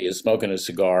especially is smoking a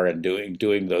cigar and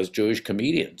doing those Jewish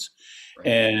comedians,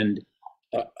 and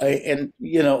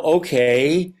you know,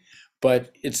 okay,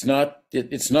 but it's not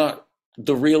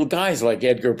the real guys like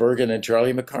Edgar Bergen and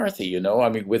Charlie McCarthy, you know. I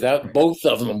mean, without both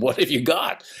of them, what have you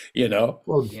got, you know?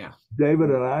 Well, David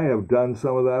and I have done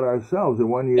some of that ourselves. And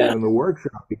one year in the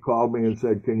workshop, he called me and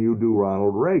said, "Can you do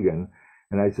Ronald Reagan?"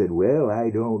 And I said, "Well, I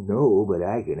don't know, but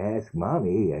I can ask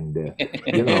Mommy." And,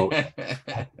 you know,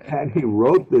 and he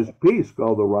wrote this piece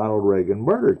called The Ronald Reagan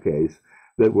Murder Case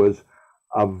that was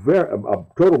a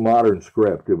total modern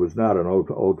script. It was not an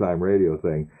old-time radio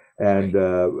thing. And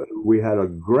we had a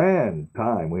grand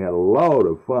time. We had a load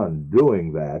of fun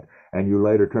doing that. And you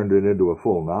later turned it into a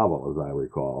full novel, as I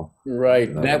recall. Right.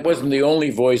 That wasn't the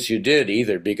only voice you did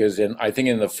either, because I think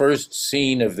in the first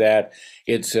scene of that,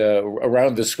 it's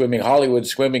around the Hollywood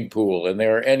swimming pool, and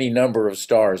there are any number of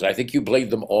stars. I think you played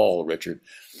them all, Richard.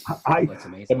 That's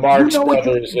amazing. The Marx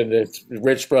Brothers and the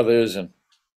Rich Brothers. And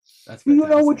you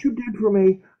know what you did for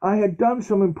me? I had done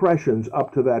some impressions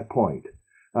up to that point.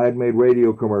 I had made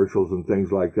radio commercials and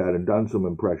things like that and done some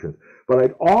impressions. But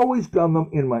I'd always done them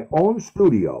in my own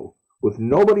studio with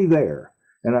nobody there.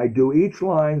 And I'd do each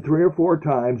line 3 or 4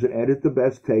 times and edit the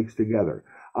best takes together.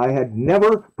 I had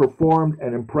never performed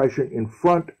an impression in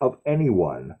front of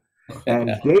anyone.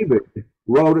 And David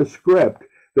wrote a script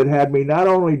that had me not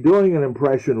only doing an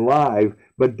impression live,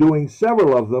 but doing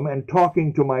several of them and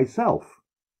talking to myself.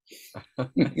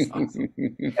 Awesome.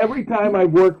 Every time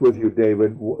I've worked with you,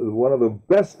 David, one of the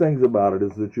best things about it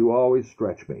is that you always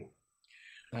stretch me.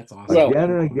 That's awesome.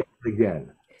 Again and again and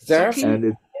again. And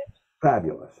it's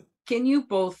fabulous. Can you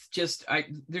both just,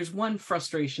 there's one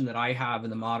frustration that I have in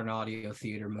the modern audio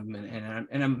theater movement,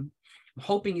 and I'm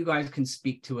hoping you guys can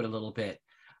speak to it a little bit.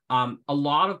 A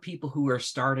lot of people who are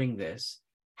starting this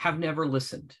have never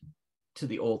listened to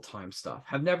the old time stuff,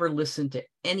 have never listened to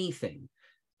anything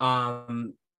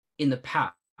in the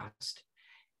past,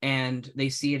 and they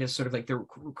see it as sort of like they're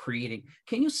creating.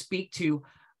 Can you speak to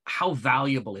how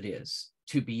valuable it is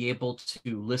to be able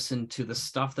to listen to the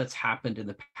stuff that's happened in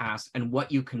the past and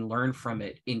what you can learn from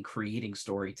it in creating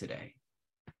story today?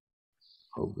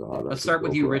 Oh God! Let's start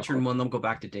with you, Richard, and then we'll go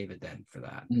back to David then for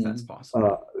that, if that's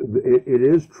possible. It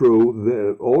is true.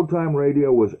 The old time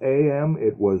radio was AM.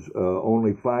 It was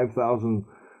only 5,000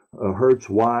 hertz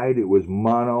wide. It was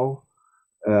mono.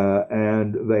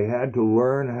 And they had to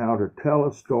learn how to tell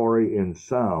a story in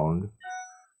sound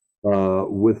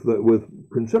with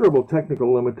considerable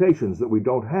technical limitations that we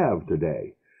don't have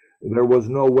today. There was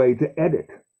no way to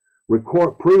edit.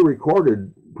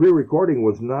 Pre-recording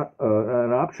was not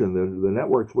an option. The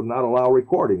networks would not allow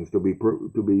recordings to be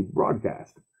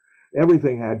broadcast.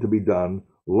 Everything had to be done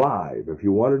live. If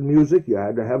you wanted music, you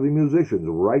had to have the musicians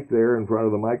right there in front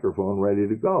of the microphone ready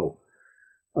to go.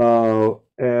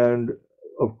 And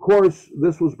of course,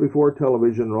 this was before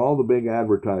television, and all the big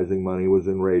advertising money was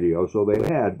in radio, so they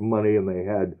had money and they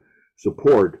had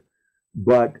support.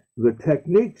 But the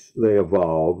techniques they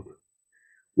evolved,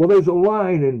 well, there's a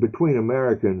line in Between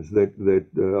Americans that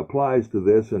applies to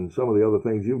this and some of the other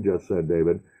things you've just said,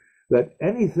 David. that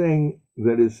anything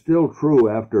that is still true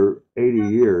after 80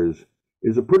 years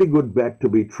is a pretty good bet to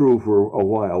be true for a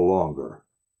while longer.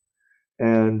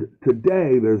 And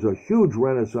today there's a huge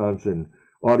renaissance in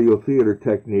audio theater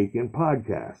technique in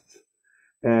podcasts.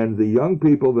 And the young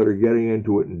people that are getting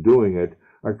into it and doing it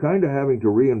are kind of having to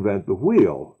reinvent the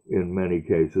wheel in many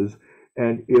cases.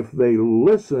 And if they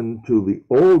listen to the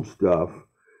old stuff,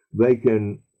 they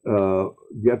can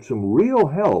get some real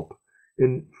help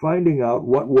in finding out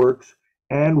what works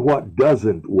and what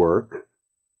doesn't work.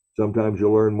 Sometimes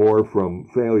you learn more from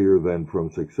failure than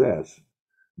from success,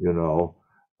 you know,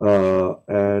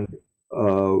 and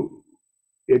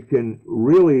it can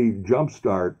really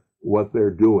jumpstart what they're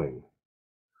doing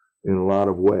in a lot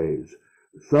of ways.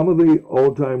 Some of the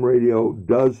old-time radio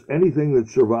does anything that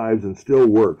survives and still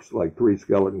works, like Three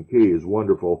Skeleton Key is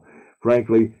wonderful.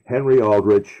 Frankly, Henry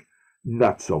Aldrich,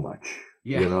 not so much.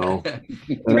 Yeah. You know,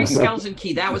 Three Skeleton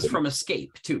Key, that was from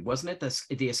Escape too, wasn't it?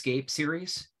 The Escape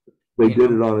series. They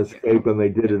did it on Escape, and they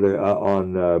did it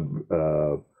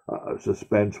on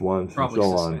Suspense once, probably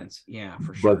and so Suspense. On. Yeah,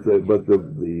 for sure. But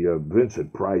the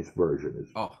Vincent Price version is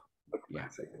yeah,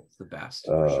 it's the best.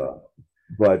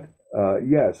 But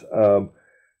yes,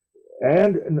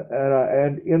 and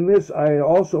in this I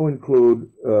also include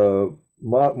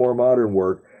more modern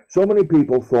work. So many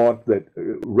people thought that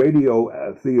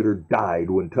radio theater died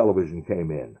when television came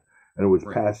in, and it was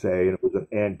passé, and it was an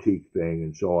antique thing,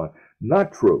 and so on.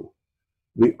 Not true.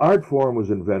 The art form was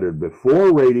invented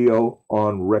before radio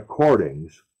on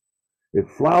recordings. It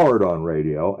flowered on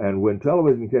radio, and when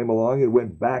television came along, it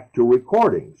went back to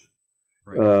recordings.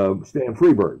 Stan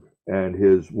Freberg and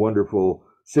his wonderful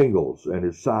singles and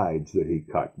his sides that he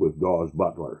cut with Dawes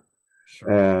Butler. Sure.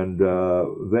 And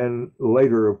then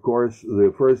later, of course,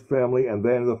 the First Family, and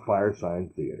then the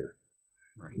Firesign Theater,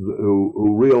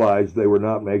 who realized they were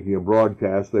not making a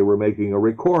broadcast, they were making a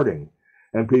recording,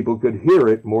 and people could hear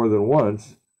it more than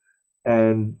once,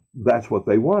 and that's what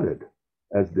they wanted,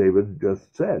 as David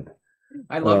just said.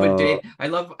 I love it, Dave. I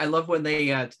love when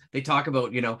they talk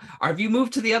about, have you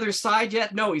moved to the other side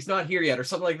yet? No, he's not here yet, or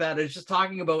something like that. It's just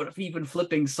talking about even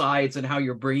flipping sides and how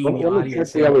you're bringing the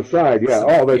audience. The other side, yeah.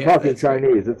 Oh, they're talking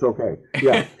Chinese. Right. It's okay.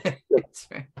 Yeah, that's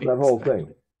right. That whole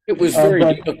thing. It was very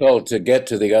difficult to get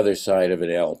to the other side of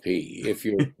an LP. If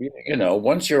you're,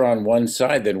 once you're on one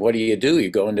side, then what do? You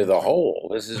go into the hole.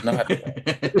 This is not.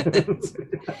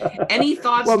 Any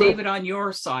thoughts, David, on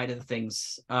your side of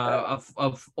things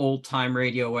of old time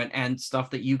radio and stuff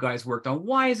that you guys worked on?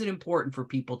 Why is it important for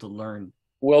people to learn?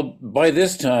 Well, by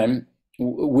this time,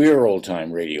 we're old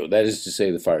time radio. That is to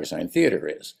say, the Firesign Theater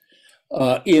is.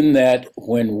 In that,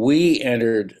 when we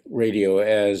entered radio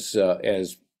as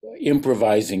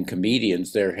improvising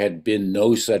comedians, there had been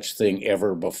no such thing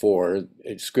ever before.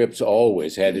 Scripts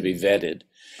always had to be vetted.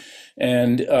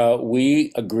 And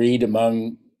we agreed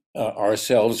among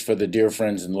ourselves for the Dear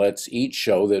Friends and Let's Eat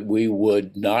show that we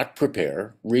would not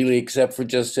prepare, really, except for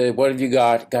just say, what have you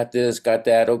got? Got this, got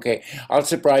that, okay, I'll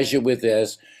surprise you with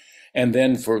this. And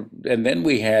then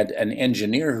we had an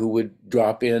engineer who would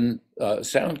drop in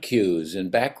sound cues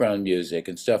and background music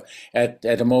and stuff at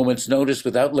a moment's notice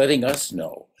without letting us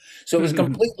know. So it was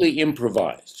completely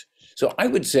improvised. So I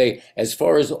would say, as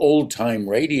far as old-time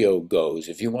radio goes,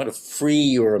 if you want to free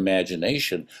your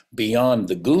imagination beyond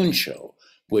the Goon Show,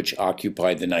 which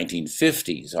occupied the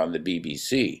 1950s on the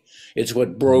BBC, it's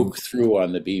what broke through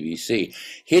on the BBC.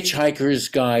 Hitchhiker's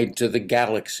Guide to the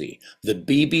Galaxy, the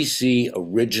BBC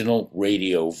original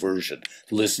radio version.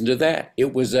 Listen to that.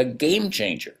 It was a game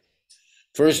changer.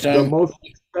 First time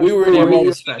we were in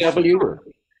MRTW.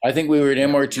 I think we were at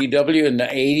MRTW in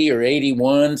 80 or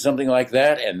 81, something like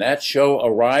that, and that show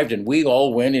arrived, and we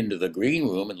all went into the green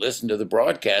room and listened to the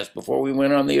broadcast before we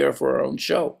went on the air for our own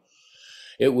show.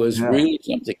 It was really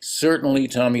something. Certainly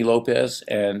Tommy Lopez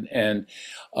and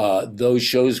those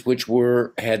shows which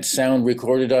had sound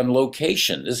recorded on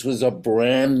location. This was a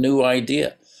brand new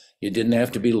idea. You didn't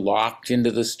have to be locked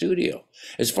into the studio.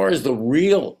 As far as the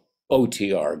real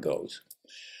OTR goes,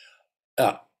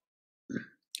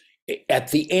 at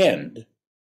the end,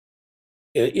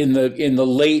 in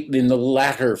the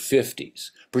latter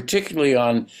 50s, particularly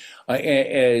on,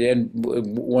 and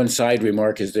one side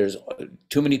remark is there's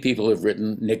too many people have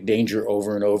written Nick Danger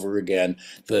over and over again.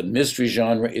 The mystery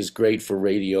genre is great for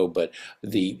radio, but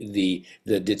the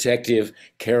detective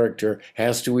character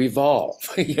has to evolve.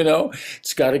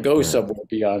 It's got to go somewhere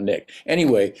beyond Nick.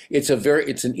 Anyway, it's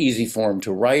an easy form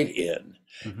to write in.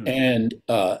 Mm-hmm. And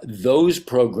those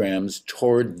programs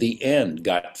toward the end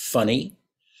got funny,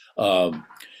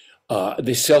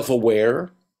 the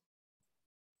self-aware,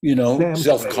 Sam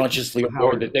self-consciously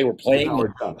aware that they were playing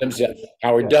Howard Duff. themselves.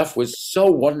 Howard Duff was so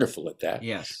wonderful at that.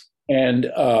 Yes. And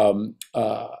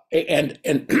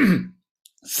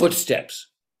footsteps.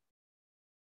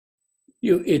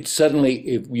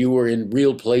 If you were in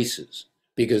real places,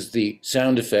 because the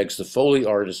sound effects, the Foley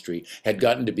artistry had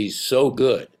gotten to be so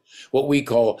good. What we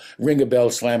call ring a bell,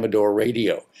 slam a door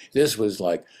radio. This was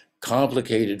like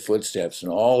complicated footsteps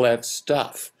and all that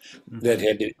stuff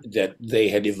that they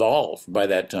had evolved by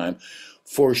that time.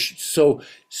 So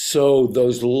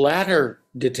those latter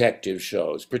detective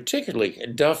shows, particularly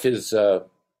Duff is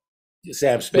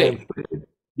Sam Spade.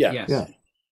 Yeah. Yes. Yeah.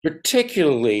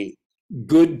 Particularly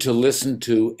good to listen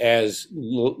to as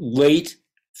late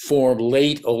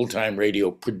old time radio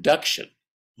production.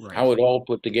 Right. How it all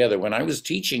put together. When I was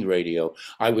teaching radio,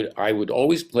 I would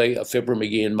always play a Fibber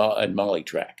McGee and Molly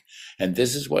track, and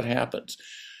this is what happens.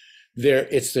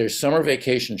 It's their summer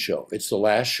vacation show. It's the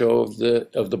last show of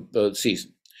the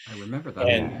season. I remember that.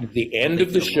 And at the end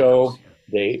of the show,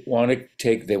 they want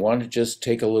to just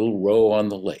take a little row on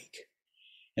the lake.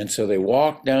 And so they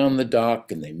walk down the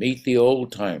dock and they meet the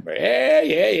old timer.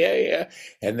 Yeah.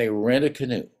 And they rent a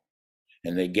canoe.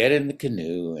 And they get in the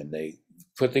canoe and they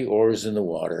put the oars in the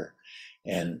water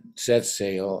and set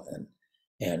sail,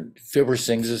 and Fibber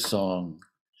sings a song.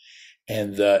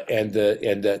 And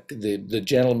the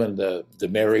gentlemen, the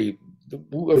merry,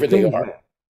 whoever they are,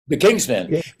 the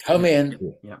Kingsmen come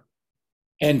in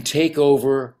and take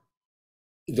over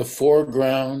the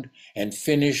foreground and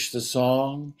finish the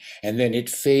song, and then it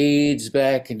fades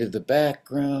back into the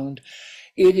background.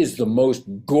 It is the most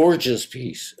gorgeous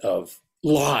piece of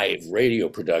live radio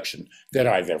production that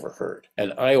I've ever heard.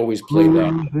 And I always play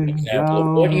that example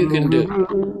of what you can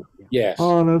do. Yes.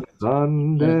 On a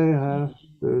Sunday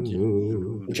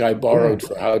afternoon. Which I borrowed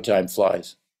for How Time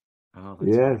Flies. Oh,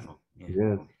 yes. Yeah.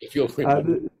 Yes. If you'll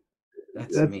remember.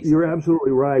 That's amazing. You're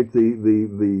absolutely right.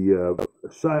 The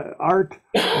art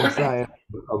and science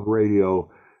of radio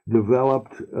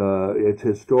developed. It's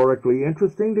historically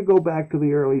interesting to go back to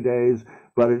the early days,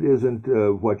 but it isn't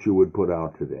what you would put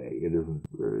out today. It isn't,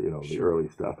 the early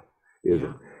stuff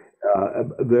isn't.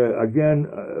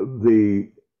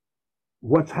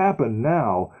 What's happened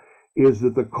now is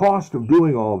that the cost of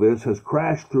doing all this has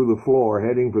crashed through the floor,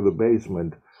 heading for the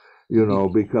basement.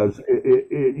 Because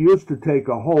it used to take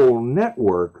a whole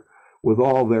network with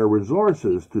all their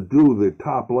resources to do the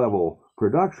top level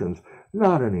productions.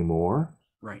 Not anymore.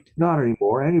 Right. Not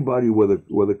anymore. Anybody with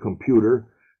a computer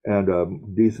and a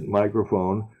decent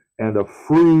microphone and a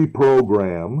free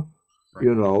program,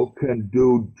 can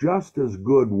do just as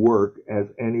good work as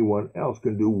anyone else,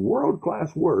 can do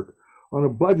world-class work on a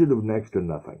budget of next to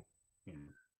nothing.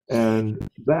 And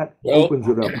that opens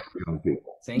it up for young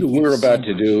people. We're about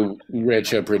to do,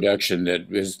 Rich, a production that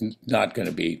is not going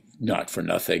to be not for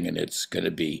nothing, and it's going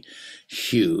to be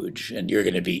huge, and you're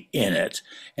going to be in it,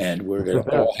 and we're going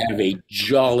to all have a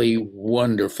jolly,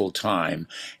 wonderful time.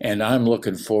 And I'm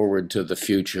looking forward to the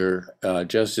future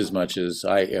just as much as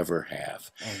I ever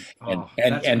have.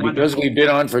 And because we've been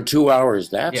on for 2 hours,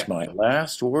 that's my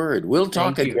last word. We'll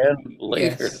talk again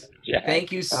later. Yes. Yeah.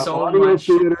 Thank you so Audio much.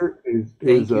 Theater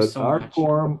is an art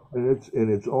form in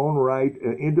its own right,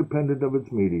 independent of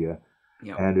its media,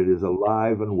 and it is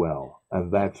alive and well. And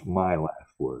that's my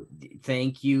last word.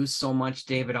 Thank you so much,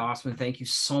 David Ossman. Thank you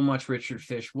so much, Richard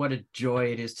Fish. What a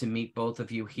joy it is to meet both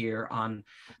of you here on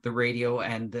the radio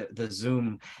and the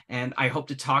Zoom. And I hope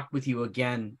to talk with you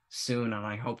again soon. And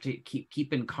I hope to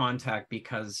keep in contact,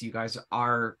 because you guys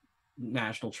are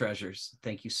national treasures.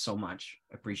 Thank you so much.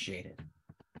 Appreciate it.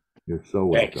 You're so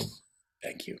welcome. Thanks.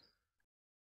 Thank you.